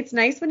 like, it's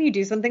nice when you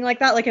do something like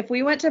that. Like, if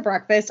we went to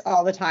breakfast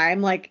all the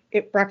time, like,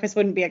 breakfast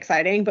wouldn't be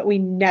exciting, but we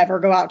never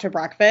go out to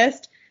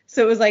breakfast.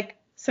 So it was, like,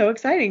 so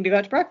exciting to go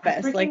out to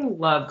breakfast. I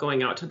love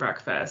going out to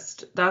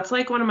breakfast. That's,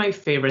 like, one of my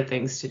favorite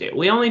things to do.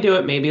 We only do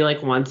it maybe,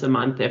 like, once a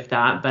month, if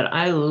that, but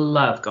I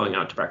love going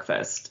out to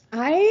breakfast.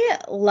 I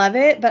love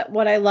it, but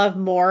what I love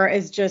more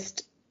is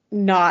just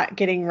not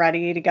getting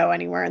ready to go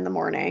anywhere in the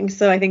morning.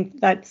 So I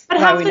think that's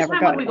why we never go anywhere. But half the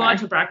time when we go out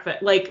to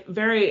breakfast, like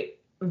very,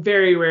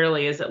 very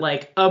rarely is it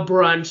like a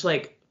brunch.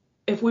 Like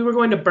if we were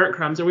going to Burnt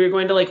Crumbs or we were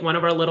going to like one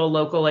of our little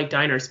local like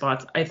diner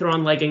spots, I throw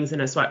on leggings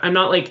and a sweat. I'm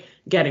not like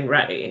getting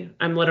ready.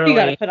 I'm literally. You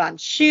got to put on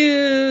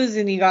shoes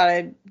and you got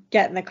to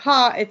get in the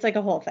car. It's like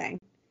a whole thing.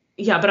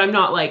 Yeah, but I'm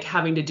not like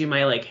having to do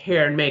my like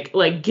hair and make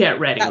like get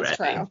ready. That's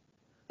true.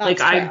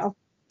 That's like true.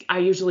 I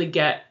usually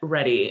get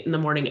ready in the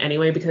morning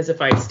anyway, because if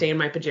I stay in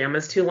my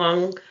pajamas too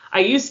long,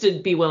 I used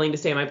to be willing to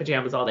stay in my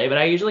pajamas all day, but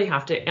I usually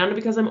have to, and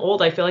because I'm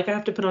old, I feel like I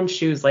have to put on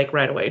shoes like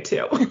right away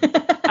too.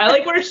 I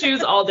like wear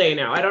shoes all day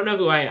now. I don't know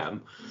who I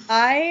am.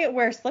 I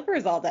wear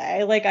slippers all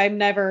day. Like I'm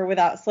never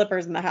without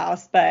slippers in the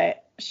house,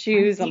 but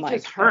shoes I'm like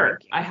just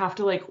hurt. I have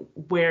to like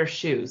wear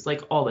shoes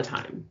like all the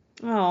time.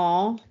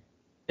 Oh.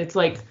 It's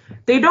like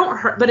they don't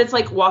hurt, but it's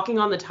like walking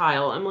on the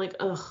tile. I'm like,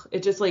 ugh,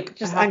 it just like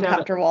just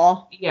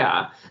uncomfortable.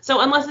 Yeah.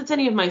 So unless it's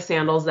any of my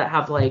sandals that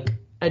have like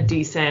a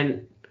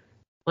decent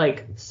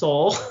like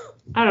sole,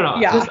 I don't know.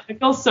 Yeah. I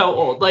feel so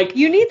old. Like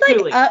you need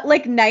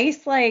like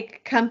nice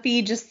like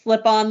comfy just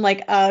slip on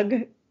like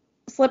UGG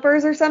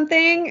slippers or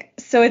something.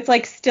 So it's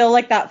like still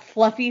like that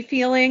fluffy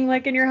feeling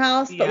like in your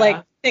house, but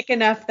like thick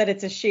enough that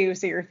it's a shoe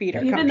so your feet are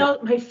comfortable. Even though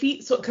my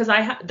feet, so because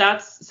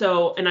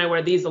and I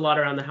wear these a lot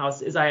around the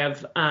house, is I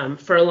have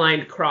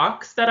fur-lined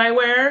Crocs that I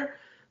wear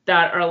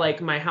that are like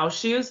my house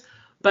shoes,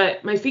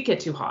 but my feet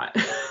get too hot.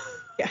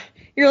 Yeah,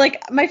 you're like,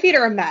 my feet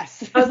are a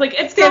mess. I was like,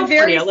 it's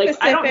California. Like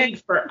I don't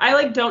need fur. I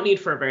like don't need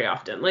fur very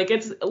often. Like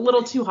it's a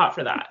little too hot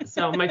for that.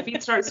 So my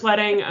feet start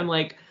sweating. I'm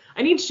like,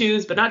 I need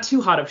shoes, but not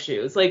too hot of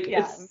shoes. Like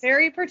it's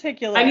very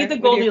particular. I need the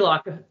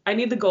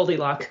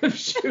Goldilocks of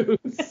shoes.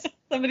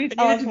 Somebody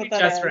tell us what that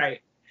just is.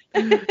 Right.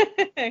 And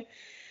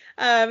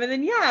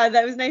then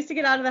that was nice to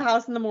get out of the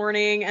house in the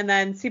morning. And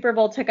then Super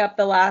Bowl took up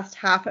the last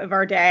half of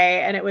our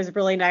day, and it was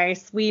really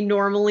nice. We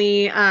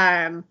normally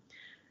are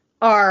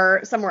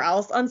somewhere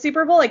else on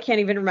Super Bowl. I can't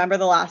even remember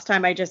the last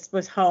time I just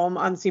was home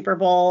on Super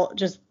Bowl,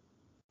 just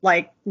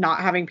like not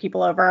having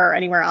people over or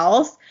anywhere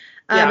else.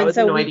 I was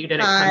annoyed you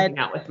didn't come hang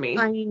out with me.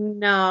 I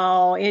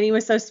know. Annie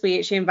was so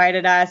sweet. She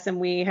invited us,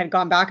 and we had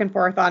gone back and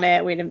forth on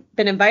it. We'd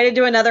been invited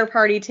to another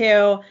party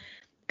too.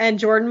 And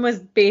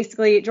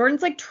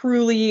Jordan's like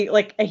truly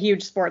like a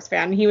huge sports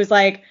fan. He was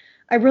like,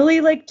 I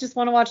really like just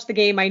want to watch the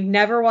game. I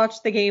never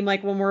watch the game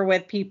like when we're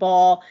with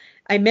people.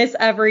 I miss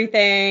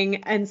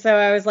everything. And so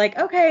I was like,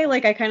 okay,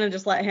 like I kind of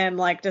just let him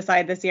like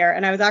decide this year.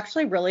 And I was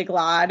actually really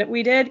glad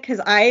we did, because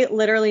I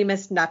literally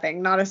missed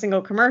nothing. Not a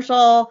single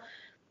commercial,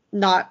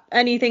 not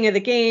anything of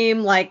the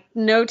game, like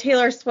no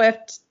Taylor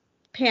Swift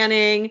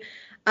panning.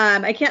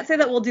 I can't say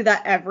that we'll do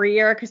that every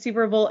year because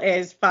Super Bowl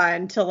is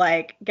fun to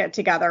like get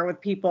together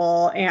with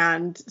people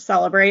and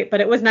celebrate.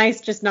 But it was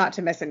nice just not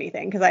to miss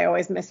anything because I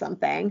always miss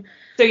something.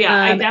 So yeah,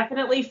 I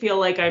definitely feel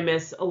like I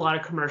miss a lot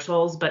of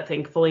commercials, but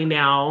thankfully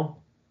now,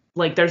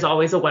 like there's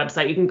always a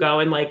website you can go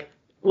and like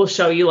we'll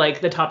show you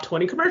like the top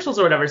 20 commercials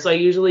or whatever. So I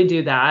usually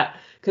do that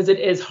because it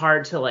is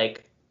hard to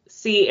like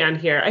see and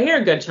hear. I hear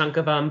a good chunk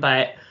of them,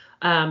 but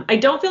I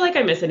don't feel like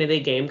I miss any of the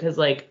game because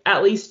like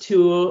at least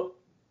 2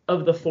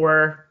 of the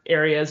 4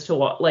 areas to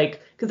watch,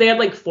 like because they had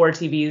like 4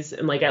 TVs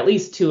and like at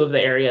least 2 of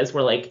the areas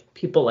were like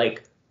people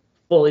like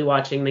fully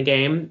watching the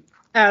game.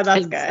 Oh,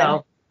 that's good.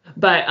 So,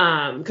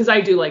 but because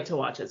I do like to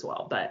watch as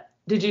well. But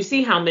did you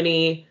see how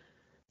many?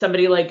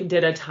 Somebody like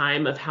did a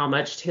time of how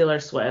much Taylor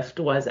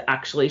Swift was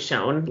actually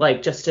shown,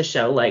 like just to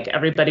show like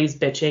everybody's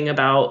bitching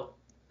about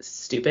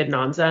stupid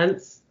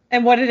nonsense.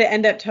 And what did it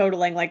end up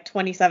totaling? Like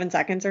 27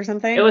 seconds or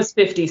something? It was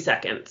 50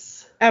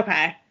 seconds.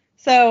 Okay.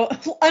 So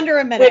under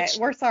a minute. Which,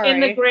 we're sorry. In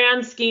the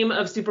grand scheme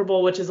of Super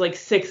Bowl, which is like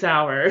 6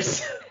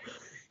 hours.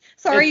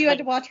 Sorry you had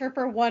to watch her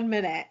for 1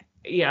 minute.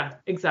 Yeah,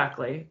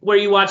 exactly. Where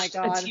you watched a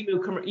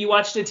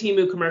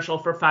Temu commercial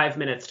for 5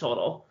 minutes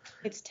total.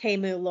 It's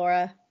Temu,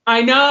 Laura.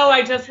 I know.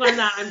 I just learned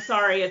that. I'm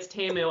sorry. It's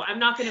Temu. I'm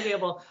not going to be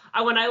able.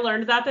 When I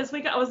learned that this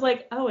week, I was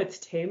like, oh, it's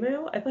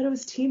Temu? I thought it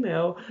was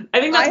Temu. I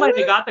think that's why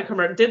they got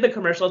did the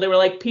commercial. They were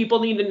like, people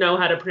need to know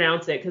how to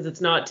pronounce it because it's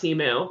not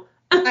Temu.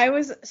 I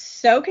was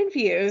so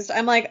confused.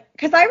 I'm like,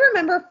 because I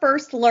remember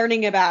first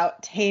learning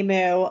about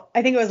Temu.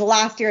 I think it was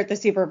last year at the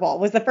Super Bowl.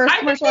 Was the first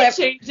commercial I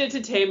changed it to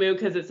Temu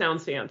because it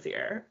sounds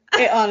fancier.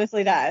 It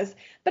honestly does.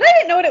 But I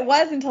didn't know what it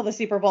was until the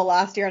Super Bowl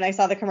last year and I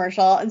saw the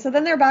commercial. And so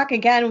then they're back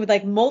again with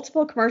like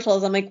multiple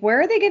commercials. I'm like, where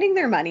are they getting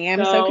their money?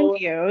 I'm so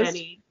confused.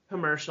 Many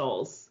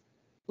commercials.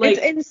 Like,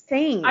 it's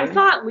insane. I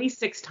saw at least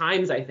 6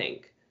 times, I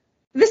think.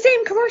 The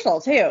same commercial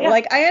too. Yeah.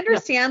 Like I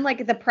understand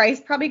like the price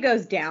probably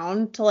goes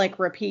down to like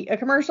repeat a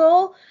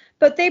commercial,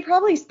 but they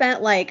probably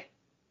spent like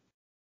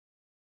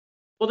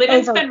they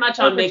didn't spend much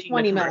on making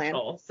the commercial.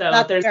 Million. So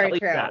that's there's very at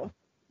least true. that.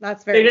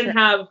 That's very true. They didn't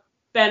have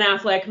Ben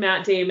Affleck,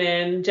 Matt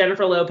Damon,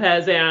 Jennifer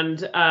Lopez, and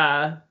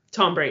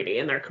Tom Brady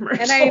in their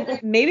commercial. And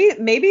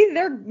maybe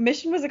their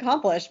mission was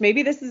accomplished.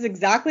 Maybe this is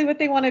exactly what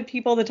they wanted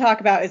people to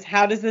talk about is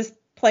how does this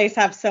place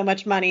have so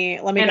much money?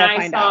 Let me go find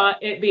out. And I saw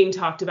it being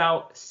talked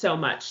about so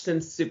much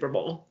since Super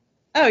Bowl.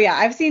 Oh yeah,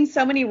 I've seen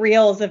so many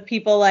reels of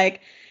people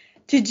like,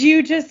 did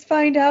you just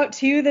find out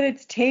too that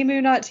it's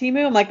Temu, not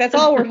Temu? I'm like, that's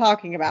all we're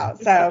talking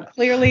about. So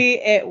clearly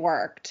it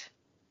worked.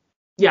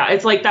 Yeah,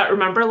 it's like that.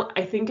 Remember,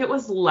 I think it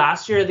was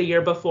last year or the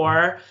year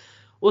before.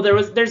 Well, there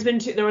was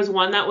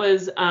one that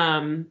was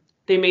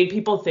they made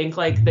people think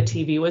like the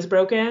TV was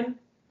broken.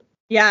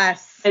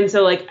 Yes. And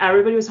so like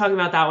everybody was talking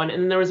about that one.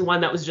 And then there was one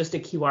that was just a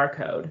QR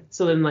code.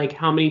 So then like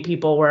how many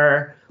people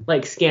were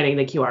like scanning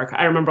the QR code?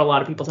 I remember a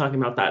lot of people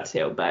talking about that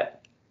too,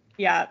 but.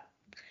 Yeah.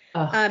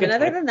 And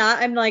other than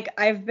that, I'm like,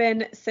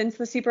 since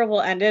the Super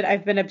Bowl ended,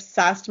 I've been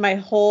obsessed. My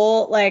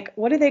whole, like,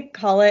 what do they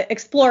call it?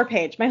 Explore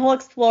page. My whole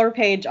Explore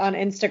page on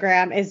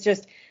Instagram is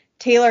just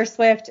Taylor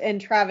Swift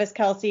and Travis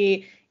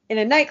Kelce in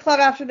a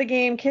nightclub after the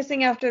game,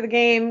 kissing after the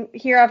game,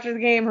 here after the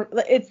game.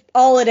 It's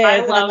all it is.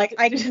 And I'm like,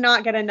 I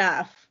cannot get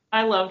enough.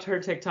 I loved her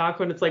TikTok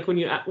when it's like when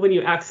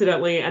you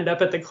accidentally end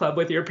up at the club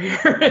with your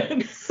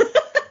parents.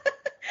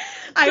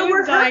 So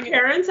were her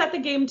parents at the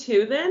game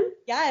too then?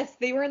 Yes,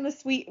 they were in the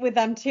suite with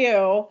them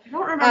too. I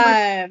don't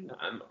remember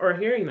or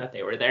hearing that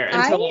they were there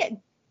until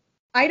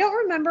I don't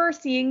remember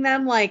seeing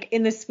them like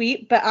in the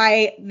suite, but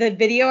the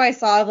video I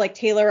saw of like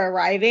Taylor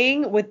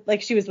arriving with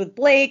like she was with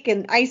Blake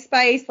and Ice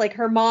Spice, like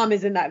her mom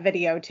is in that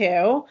video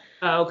too.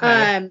 Oh,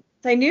 okay.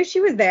 So I knew she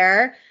was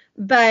there,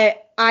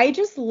 but I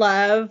just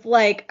love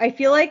like I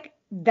feel like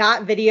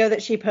that video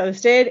that she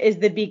posted is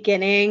the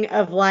beginning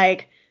of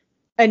like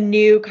a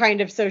new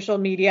kind of social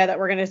media that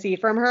we're going to see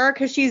from her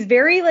because she's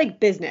very like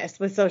business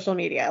with social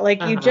media.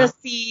 Like you just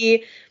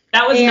see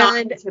that was not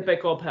a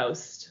typical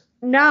post.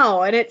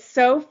 No, and it's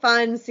so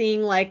fun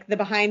seeing like the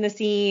behind the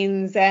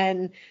scenes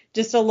and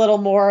just a little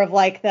more of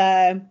like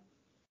I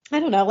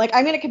don't know, like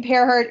I'm going to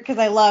compare her because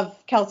I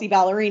love Kelsey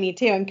Ballerini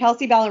too. And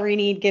Kelsey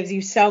Ballerini gives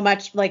you so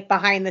much like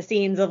behind the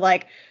scenes of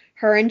like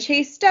her and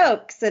Chase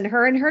Stokes and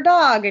her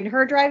dog and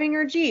her driving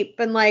her Jeep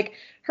and like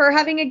her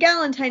having a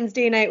Galentine's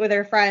Day night with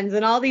her friends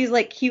and all these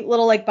like cute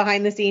little like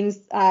behind the scenes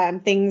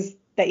things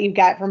that you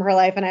get from her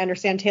life. And I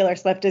understand Taylor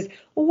Swift is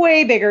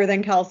way bigger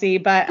than Kelsey,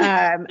 but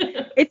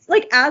it's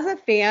like as a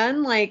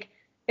fan, like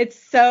it's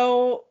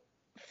so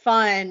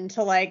fun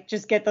to like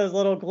just get those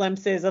little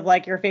glimpses of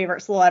like your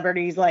favorite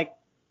celebrities like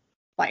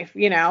life,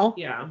 you know?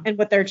 Yeah. And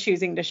what they're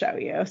choosing to show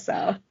you.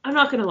 So I'm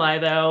not gonna lie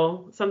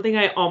though, something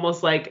I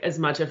almost like as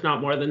much, if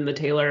not more than the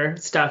Taylor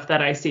stuff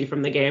that I see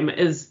from the game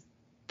is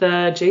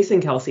the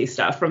Jason Kelce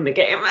stuff from the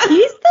game.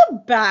 He's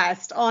the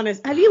best,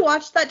 honest. Have you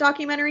watched that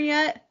documentary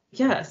yet?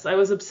 Yes, I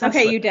was obsessed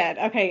with you did.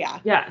 Okay, yeah.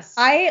 Yes.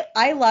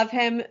 I love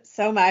him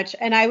so much.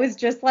 And I was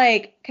just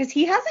like, because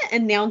he hasn't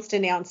announced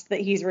that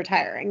he's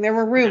retiring. There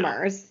were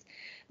rumors. No.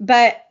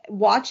 But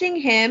watching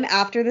him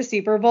after the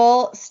Super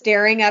Bowl,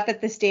 staring up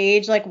at the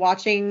stage, like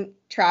watching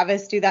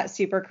Travis do that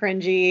super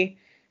cringy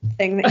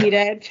thing that he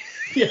did.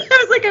 Yeah. I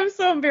was like, I'm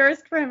so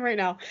embarrassed for him right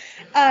now.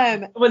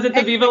 Was it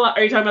the Viva?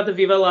 Are you talking about the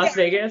Viva Las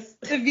Vegas?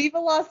 The Viva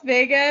Las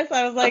Vegas.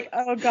 I was like,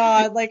 oh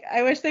God, like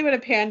I wish they would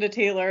have panned to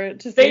Taylor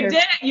to see They her.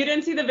 did. You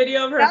didn't see the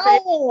video of her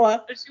No.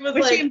 face? She was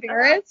Was like, she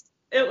embarrassed?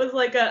 It was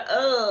like a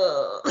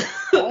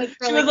Really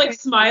she was like cringy.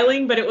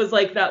 smiling, but it was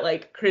like that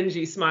like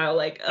cringy smile,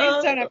 like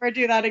Please don't ever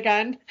do that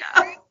again.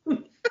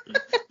 No,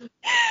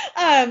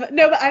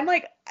 but I'm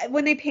like,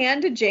 when they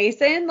panned to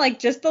Jason, like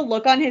just the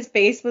look on his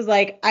face was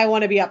like, I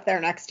want to be up there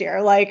next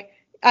year. Like,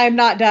 I'm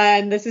not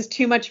done. This is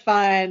too much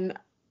fun.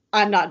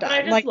 I'm not done. But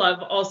I just like,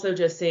 love also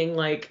just seeing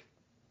like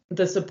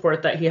the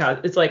support that he has.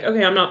 It's like,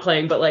 okay, I'm not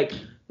playing, but like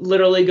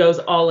literally goes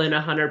all in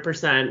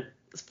 100%,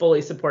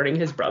 fully supporting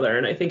his brother.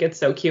 And I think it's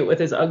so cute with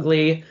his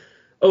ugly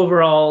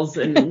overalls.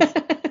 And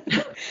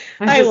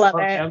I just love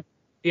it. him.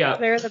 Yeah.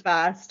 They're the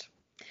best.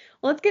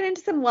 Well, let's get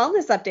into some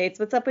wellness updates.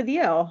 What's up with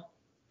you?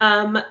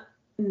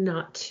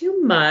 Not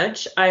too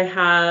much. I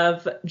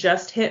have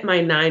just hit my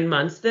 9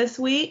 months this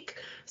week.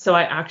 So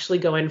I actually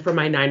go in for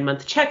my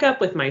 9-month checkup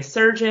with my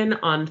surgeon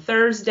on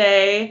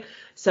Thursday.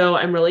 So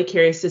I'm really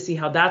curious to see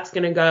how that's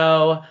going to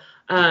go.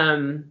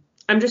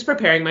 I'm just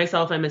preparing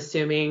myself. I'm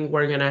assuming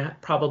we're going to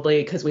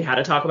probably, because we had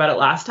to talk about it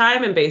last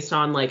time, and based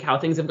on like how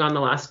things have gone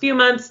the last few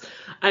months,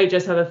 I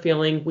just have a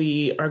feeling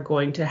we are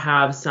going to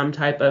have some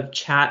type of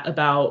chat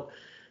about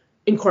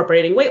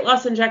incorporating weight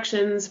loss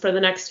injections for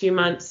the next few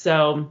months.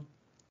 So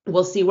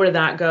we'll see where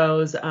that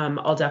goes.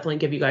 I'll definitely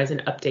give you guys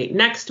an update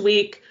next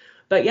week.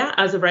 But yeah,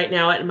 as of right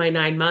now, at my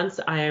 9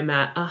 months, I am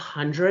at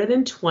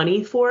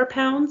 124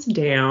 pounds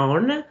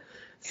down.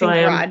 So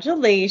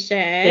Congratulations.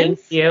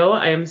 Thank you.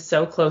 I am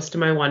so close to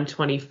my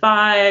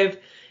 125.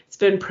 It's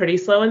been pretty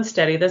slow and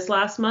steady this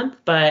last month,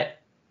 but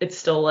it's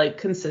still like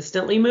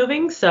consistently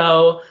moving.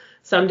 So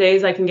some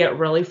days I can get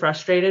really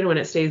frustrated when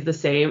it stays the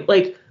same.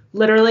 Like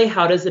literally,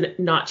 how does it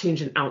not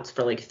change an ounce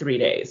for like 3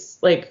 days?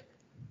 Like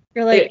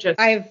you're like,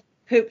 I've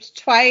pooped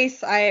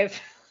twice.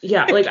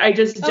 Yeah, like I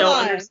just Come don't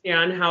on.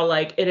 understand how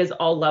like it is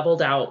all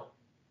leveled out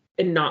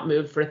and not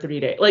moved for 3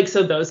 days. Like,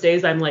 so those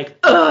days I'm like,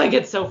 oh, I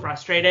get so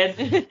frustrated.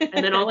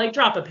 And then I'll like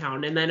drop a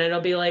pound, and then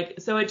it'll be like,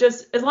 so it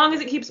just, as long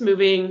as it keeps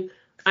moving,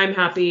 I'm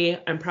happy.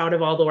 I'm proud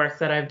of all the work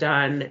that I've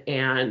done,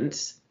 and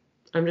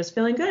I'm just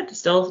feeling good.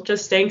 Still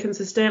just staying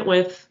consistent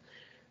with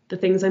the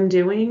things I'm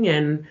doing.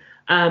 And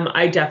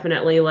I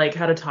definitely like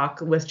had a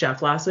talk with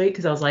Jeff last week,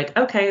 because I was like,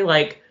 okay,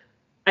 like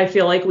I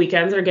feel like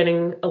weekends are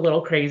getting a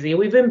little crazy.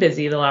 We've been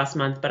busy the last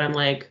month, but I'm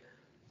like,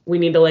 we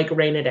need to like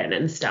rein it in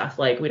and stuff.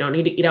 Like we don't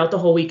need to eat out the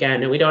whole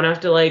weekend, and we don't have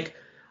to like,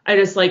 I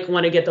just like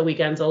want to get the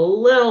weekends a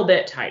little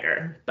bit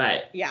tighter.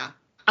 But yeah,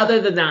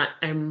 other than that,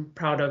 I'm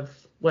proud of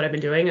what I've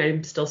been doing.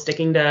 I'm still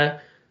sticking to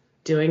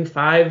doing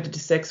 5 to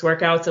 6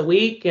 workouts a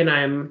week, and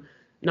I'm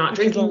not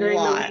drinking during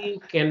the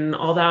week and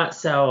all that.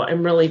 So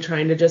I'm really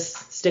trying to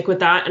just stick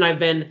with that.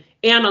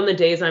 And on the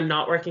days I'm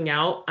not working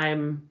out,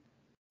 I'm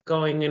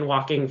going and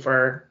walking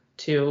for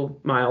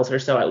 2 miles or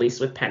so, at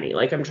least with Penny.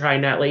 Like I'm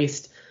trying to at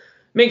least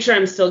make sure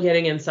I'm still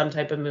getting in some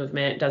type of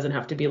movement. It doesn't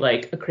have to be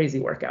like a crazy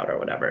workout or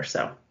whatever.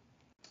 So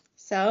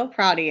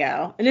proud of you.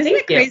 And isn't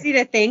it crazy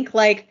to think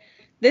like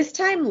this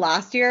time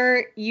last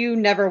year, you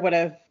never would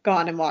have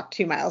gone and walked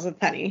 2 miles with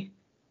Penny?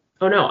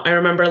 Oh no. I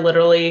remember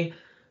literally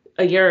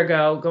a year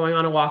ago going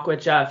on a walk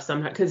with Jeff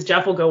somehow, because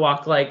Jeff will go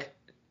walk like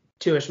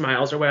 2-ish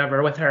miles or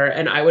whatever with her.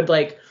 And I would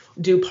like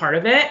do part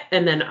of it.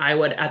 And then I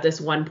would, at this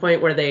one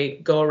point where they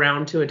go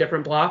around to a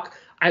different block,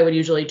 I would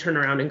usually turn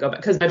around and go back,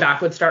 because my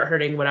back would start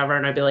hurting, whatever.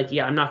 And I'd be like,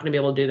 yeah, I'm not going to be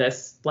able to do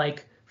this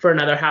like for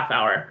another half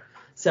hour.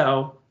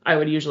 So I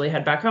would usually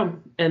head back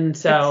home. And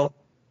so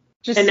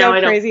it's just and so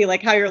now crazy,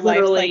 like how your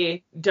life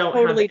like don't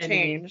totally have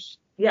changed.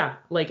 Yeah.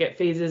 Like it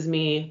phases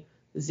me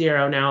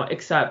zero now,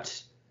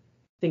 except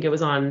I think it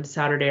was on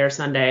Saturday or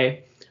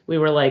Sunday. We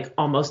were like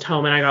almost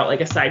home, and I got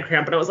like a side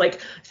cramp, and I was like,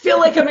 I feel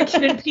like I'm a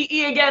kid in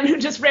PE again who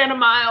just ran a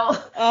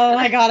mile. Oh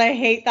my God, I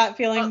hate that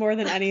feeling more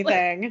than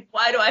anything. Like,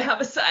 why do I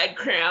have a side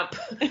cramp?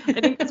 I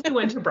think because we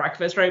went to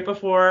breakfast right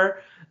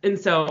before, and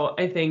so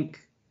I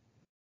think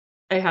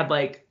I had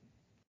like,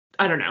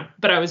 I don't know,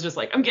 but I was just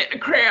like, I'm getting a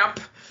cramp.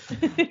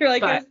 You're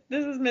like,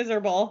 this is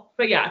miserable.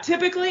 But yeah,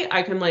 typically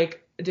I can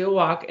like do a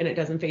walk and it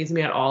doesn't faze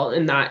me at all,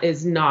 and that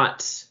is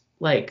not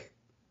like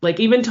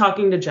even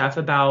talking to Jeff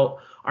about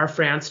our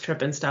France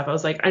trip and stuff, I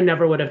was like, I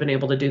never would have been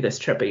able to do this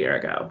trip a year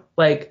ago.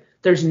 Like,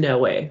 there's no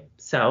way.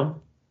 So.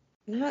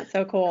 Isn't that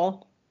so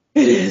cool?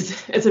 It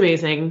is. It's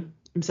amazing.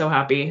 I'm so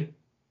happy.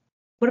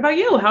 What about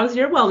you? How's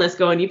your wellness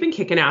going? You've been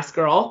kicking ass,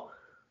 girl.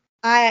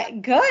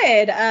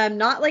 Good.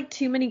 Not like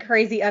too many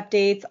crazy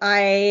updates.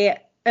 I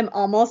am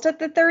almost at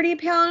the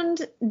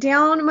 30-pound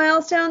down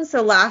milestone.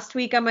 So last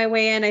week on my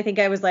weigh-in, I think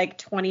I was like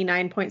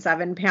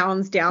 29.7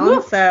 pounds down.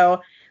 Woo!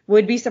 So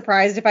would be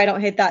surprised if I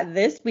don't hit that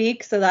this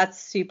week. So that's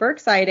super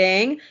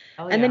exciting.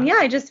 Oh, yeah. And then,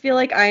 I just feel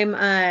like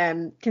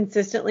I'm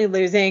consistently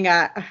losing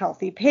at a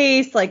healthy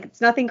pace. Like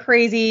it's nothing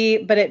crazy,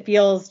 but it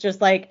feels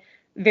just like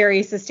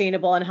very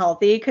sustainable and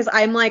healthy. Cause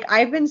I'm like,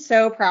 I've been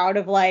so proud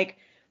of like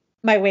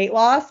my weight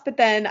loss, but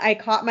then I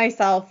caught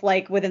myself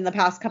like within the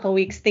past couple of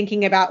weeks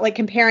thinking about like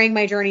comparing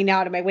my journey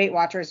now to my Weight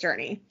Watchers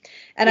journey.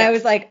 And I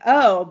was like,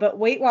 oh, but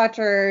Weight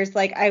Watchers,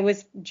 like I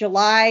was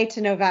July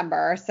to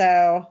November,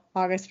 so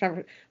August,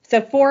 September,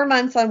 so 4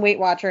 months on Weight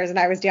Watchers and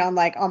I was down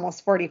like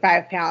almost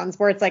 45 pounds,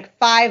 where it's like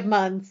 5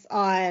 months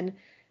on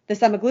the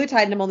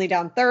semaglutide and I'm only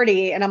down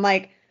 30. And I'm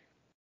like,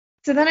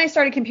 so then I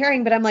started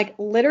comparing, but I'm like,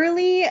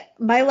 literally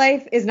my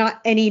life is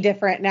not any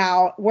different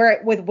now.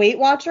 Where with Weight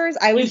Watchers,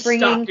 I was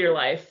stopped your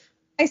life.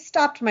 I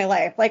stopped my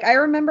life. Like I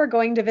remember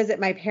going to visit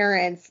my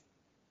parents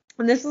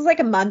and this was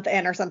like a month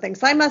in or something.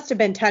 So I must have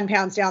been 10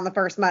 pounds down the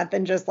first month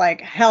and just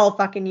like, hell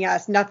fucking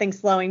yes, nothing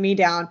slowing me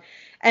down.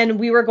 And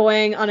we were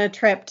going on a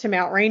trip to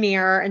Mount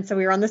Rainier. And so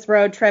we were on this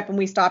road trip and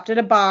we stopped at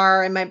a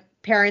bar and my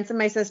parents and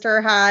my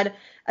sister had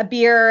a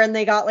beer and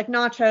they got like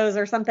nachos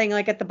or something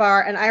like at the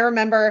bar. And I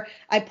remember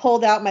I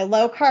pulled out my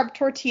low carb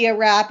tortilla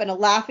wrap and a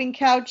Laughing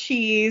Cow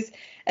cheese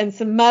and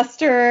some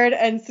mustard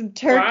and some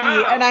turkey.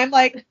 Wow. And I'm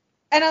like,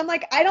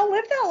 I don't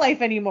live that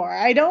life anymore.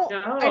 I don't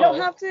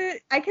have to,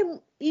 I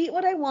can eat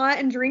what I want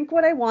and drink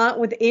what I want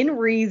within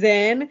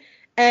reason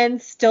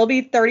and still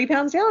be 30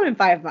 pounds down in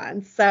 5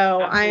 months.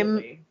 So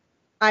Absolutely.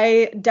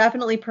 I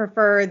definitely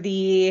prefer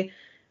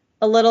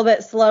a little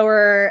bit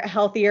slower,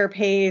 healthier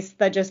pace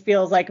that just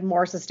feels like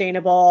more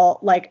sustainable,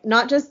 like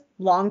not just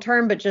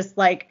long-term, but just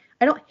like,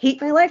 I don't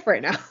hate my life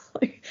right now.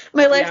 Like,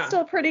 my life's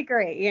still pretty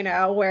great, you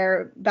know,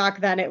 where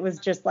back then it was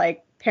just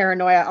like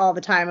paranoia all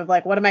the time of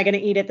like, what am I going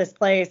to eat at this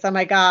place? Oh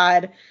my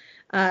God.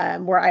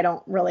 Where I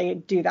don't really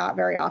do that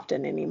very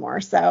often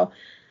anymore. So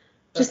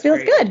just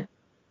feels good.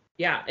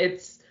 Yeah.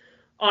 It's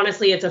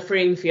honestly, it's a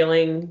freeing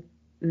feeling,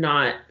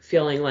 not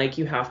feeling like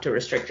you have to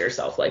restrict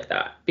yourself like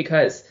that,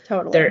 because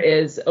there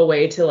is a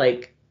way to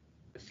like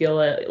feel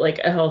like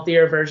a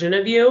healthier version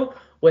of you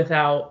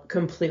without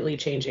completely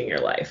changing your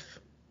life.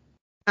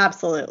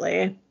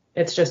 Absolutely.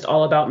 It's just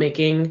all about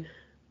making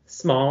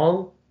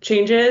small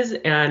changes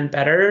and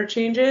better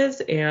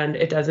changes. And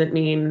it doesn't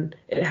mean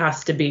it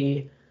has to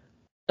be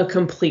a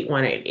complete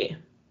 180.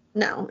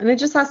 No. And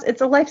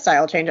it's a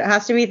lifestyle change. It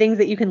has to be things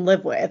that you can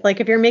live with.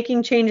 Like if you're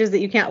making changes that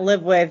you can't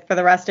live with for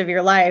the rest of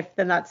your life,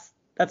 then that's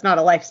not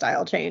a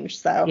lifestyle change.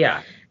 So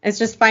yeah, it's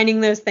just finding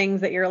those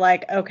things that you're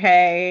like,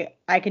 okay,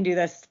 I can do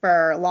this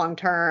for long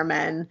term.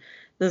 And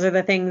those are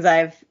the things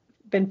I've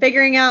been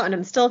figuring out and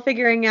I'm still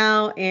figuring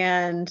out.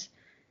 And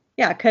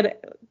yeah,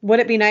 would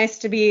it be nice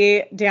to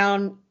be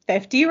down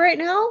 50 right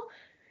now?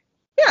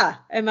 Yeah.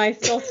 Am I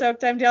still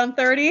stoked I'm down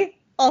 30?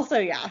 Also,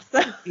 yes.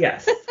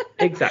 Yes,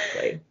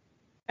 exactly.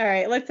 All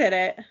right, let's hit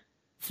it.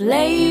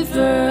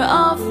 Flavor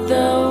of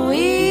the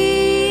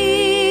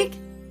week.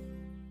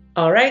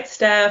 All right,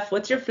 Steph,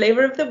 what's your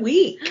flavor of the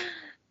week?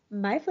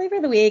 My flavor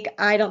of the week,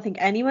 I don't think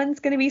anyone's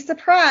going to be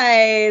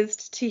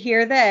surprised to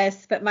hear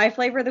this, but my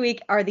flavor of the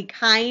week are the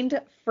Kind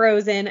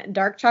frozen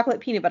dark chocolate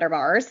peanut butter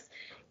bars.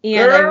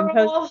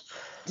 And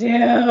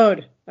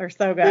dude, they're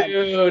so good.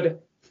 Dude.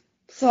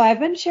 So I've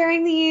been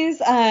sharing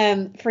these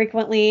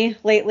frequently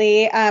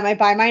lately. I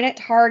buy mine at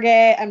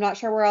Target. I'm not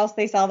sure where else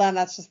they sell them.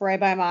 That's just where I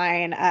buy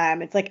mine.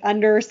 It's like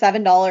under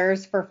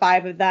 $7 for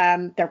 5 of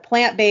them. They're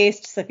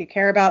plant-based, so if you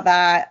care about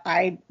that,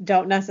 I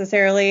don't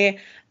necessarily.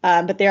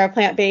 But they are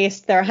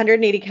plant-based. They're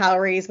 180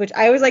 calories, which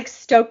I was like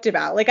stoked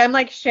about. Like I'm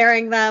like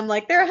sharing them,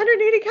 like they're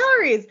 180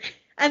 calories.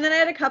 And then I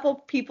had a couple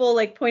people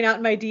like point out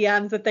in my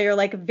DMs that they are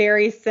like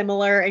very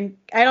similar. And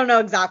I don't know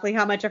exactly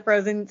how much a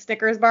frozen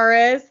Snickers bar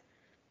is.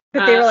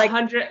 But they were like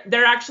 100.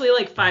 They're actually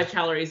like 5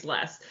 calories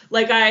less.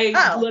 Like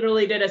I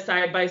literally did a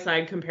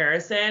side-by-side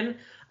comparison.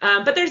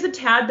 But there's a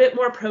tad bit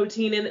more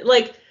protein in it.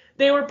 Like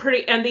they were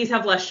pretty, and these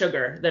have less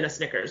sugar than a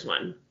Snickers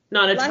one.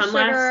 Not a ton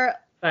less.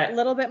 But a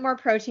little bit more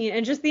protein,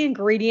 and just the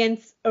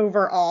ingredients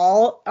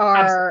overall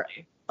are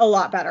a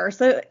lot better.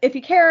 So if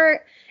you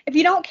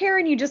don't care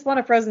and you just want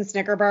a frozen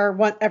Snicker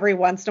bar every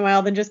once in a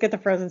while, then just get the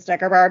frozen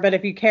Snicker bar. But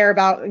if you care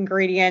about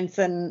ingredients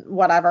and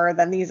whatever,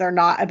 then these are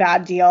not a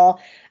bad deal.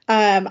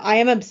 I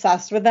am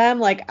obsessed with them.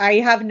 Like I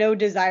have no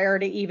desire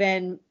to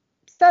even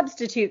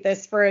substitute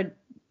this for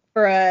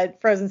a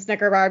frozen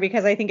Snicker bar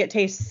because I think it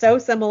tastes so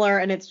similar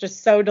and it's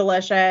just so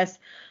delicious.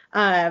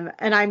 And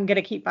I'm going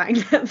to keep buying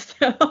them.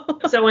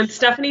 So when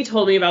Stephanie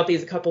told me about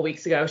these a couple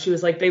weeks ago, she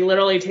was like, they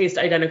literally taste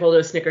identical to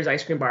a Snickers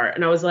ice cream bar.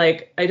 And I was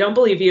like, I don't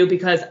believe you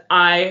because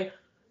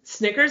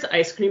Snickers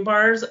ice cream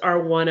bars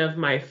are one of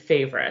my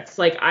favorites.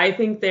 Like, I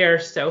think they're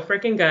so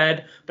freaking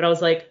good. But I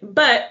was like,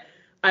 but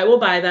I will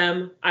buy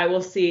them. I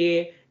will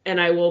see.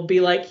 And I will be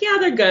like, yeah,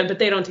 they're good, but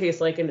they don't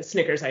taste like a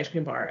Snickers ice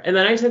cream bar. And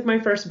then I took my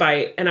first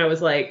bite and I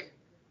was like,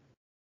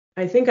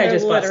 I think I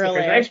just bought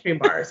Snickers ice cream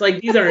bars. Like,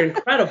 these are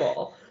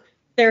incredible.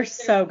 They're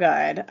so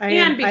good.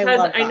 And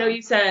because I know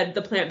you said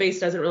the plant-based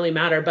doesn't really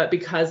matter, but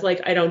because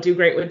like I don't do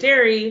great with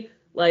dairy,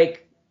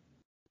 like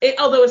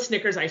although a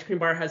Snickers ice cream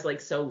bar has like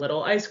so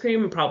little ice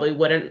cream, it probably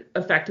wouldn't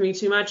affect me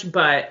too much.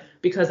 But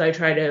because I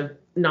try to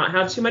not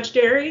have too much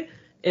dairy,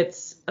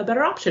 it's a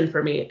better option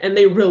for me. And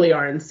they really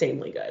are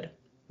insanely good.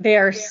 They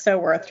are so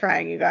worth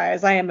trying, you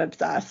guys. I am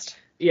obsessed.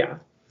 Yeah.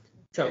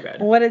 So good.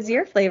 What is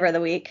your flavor of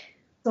the week?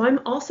 So I'm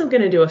also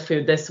going to do a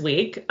food this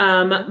week.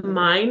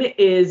 Mine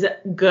is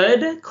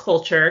Good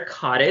Culture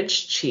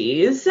cottage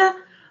cheese.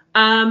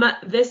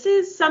 This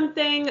is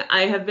something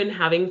I have been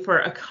having for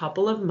a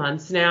couple of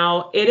months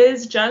now. It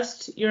is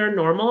just your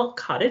normal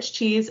cottage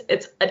cheese.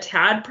 It's a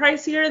tad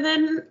pricier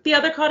than the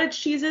other cottage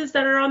cheeses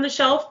that are on the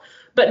shelf,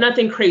 but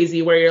nothing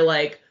crazy where you're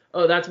like,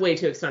 oh, that's way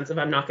too expensive.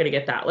 I'm not going to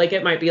get that. Like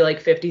it might be like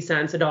 50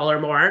 cents,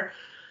 $1 more.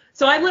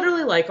 So I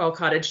literally like all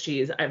cottage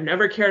cheese. I've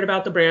never cared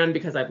about the brand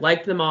because I've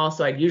liked them all.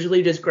 So I'd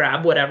usually just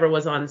grab whatever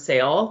was on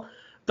sale.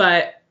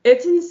 But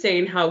it's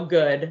insane how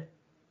good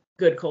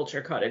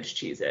Culture cottage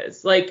cheese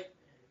is. Like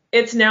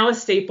it's now a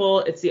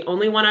staple. It's the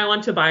only one I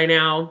want to buy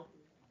now.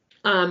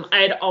 I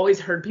had always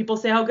heard people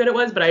say how good it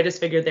was, but I just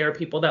figured there were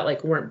people that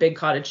like weren't big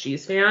cottage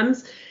cheese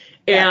fans.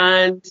 Yeah.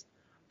 And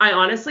I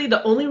honestly,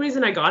 the only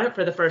reason I got it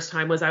for the first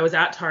time was I was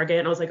at Target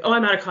and I was like, oh,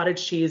 I'm out of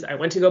cottage cheese. I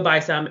went to go buy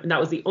some and that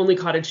was the only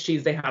cottage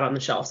cheese they had on the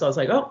shelf. So I was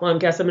like, oh, well, I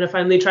guess I'm going to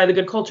finally try the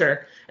Good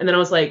Culture. And then I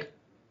was like,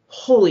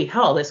 holy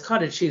hell, this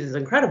cottage cheese is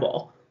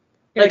incredible.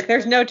 Like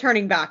there's no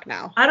turning back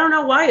now. I don't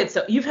know why it's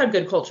so, you've had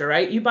Good Culture,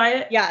 right? You buy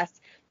it? Yes.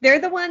 They're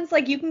the ones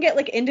like you can get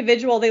like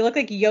individual. They look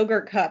like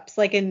yogurt cups,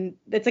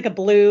 it's like a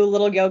blue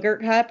little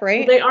yogurt cup,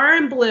 right? They are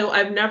in blue.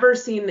 I've never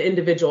seen the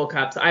individual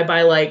cups. I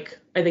buy like,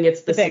 I think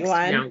it's the big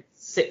one.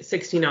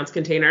 16 ounce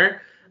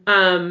container.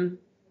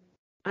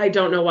 I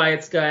don't know why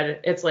it's good.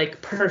 It's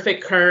like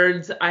perfect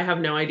curds. I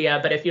have no idea.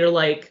 But if you're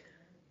like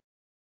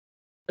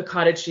a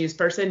cottage cheese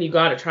person, you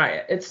got to try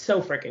it. It's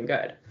so freaking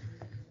good.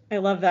 I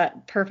love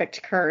that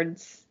perfect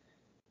curds.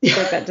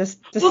 Like that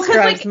just well, because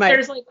like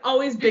there's like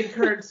always big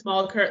curds,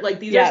 small curds. Like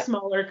these are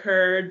smaller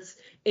curds,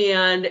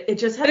 and it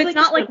just has. But it's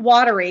not like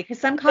watery because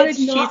some cottage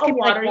cheese can be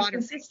watery like watery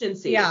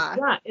consistency.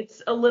 Yeah,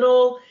 it's a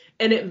little,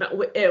 and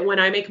it when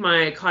I make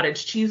my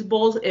cottage cheese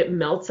bowls, it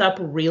melts up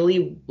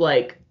really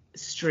like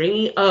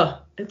stringy.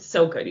 Oh, it's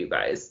so good, you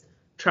guys.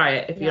 Try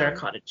it if you're a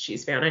cottage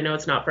cheese fan. I know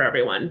it's not for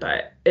everyone,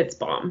 but it's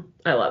bomb.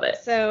 I love it.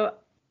 So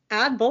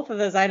add both of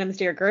those items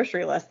to your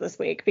grocery list this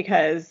week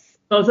because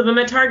both of them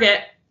at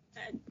Target.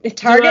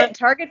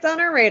 Target's on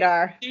our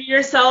radar. Do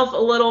yourself a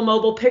little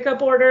mobile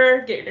pickup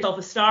order, get yourself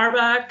a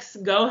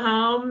Starbucks, go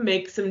home,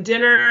 make some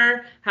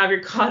dinner, have your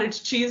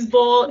cottage cheese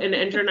bowl, and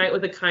end your night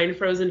with a Kind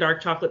frozen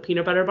dark chocolate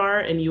peanut butter bar,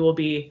 and you will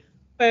be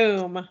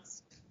boom.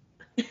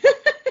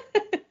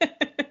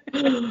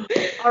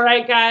 All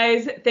right,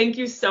 guys. Thank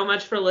you so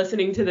much for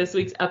listening to this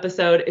week's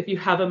episode. If you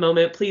have a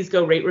moment, please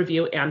go rate,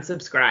 review, and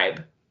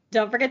subscribe.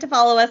 Don't forget to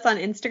follow us on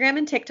Instagram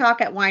and TikTok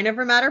at Wine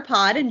Over Matter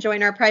Pod and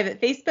join our private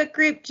Facebook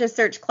group. Just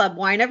search Club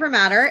Wine Over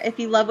Matter. If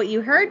you love what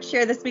you heard,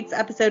 share this week's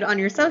episode on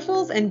your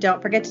socials and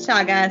don't forget to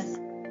tag us.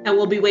 And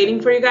we'll be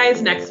waiting for you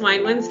guys next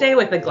Wine Wednesday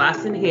with a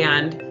glass in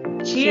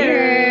hand.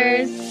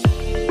 Cheers.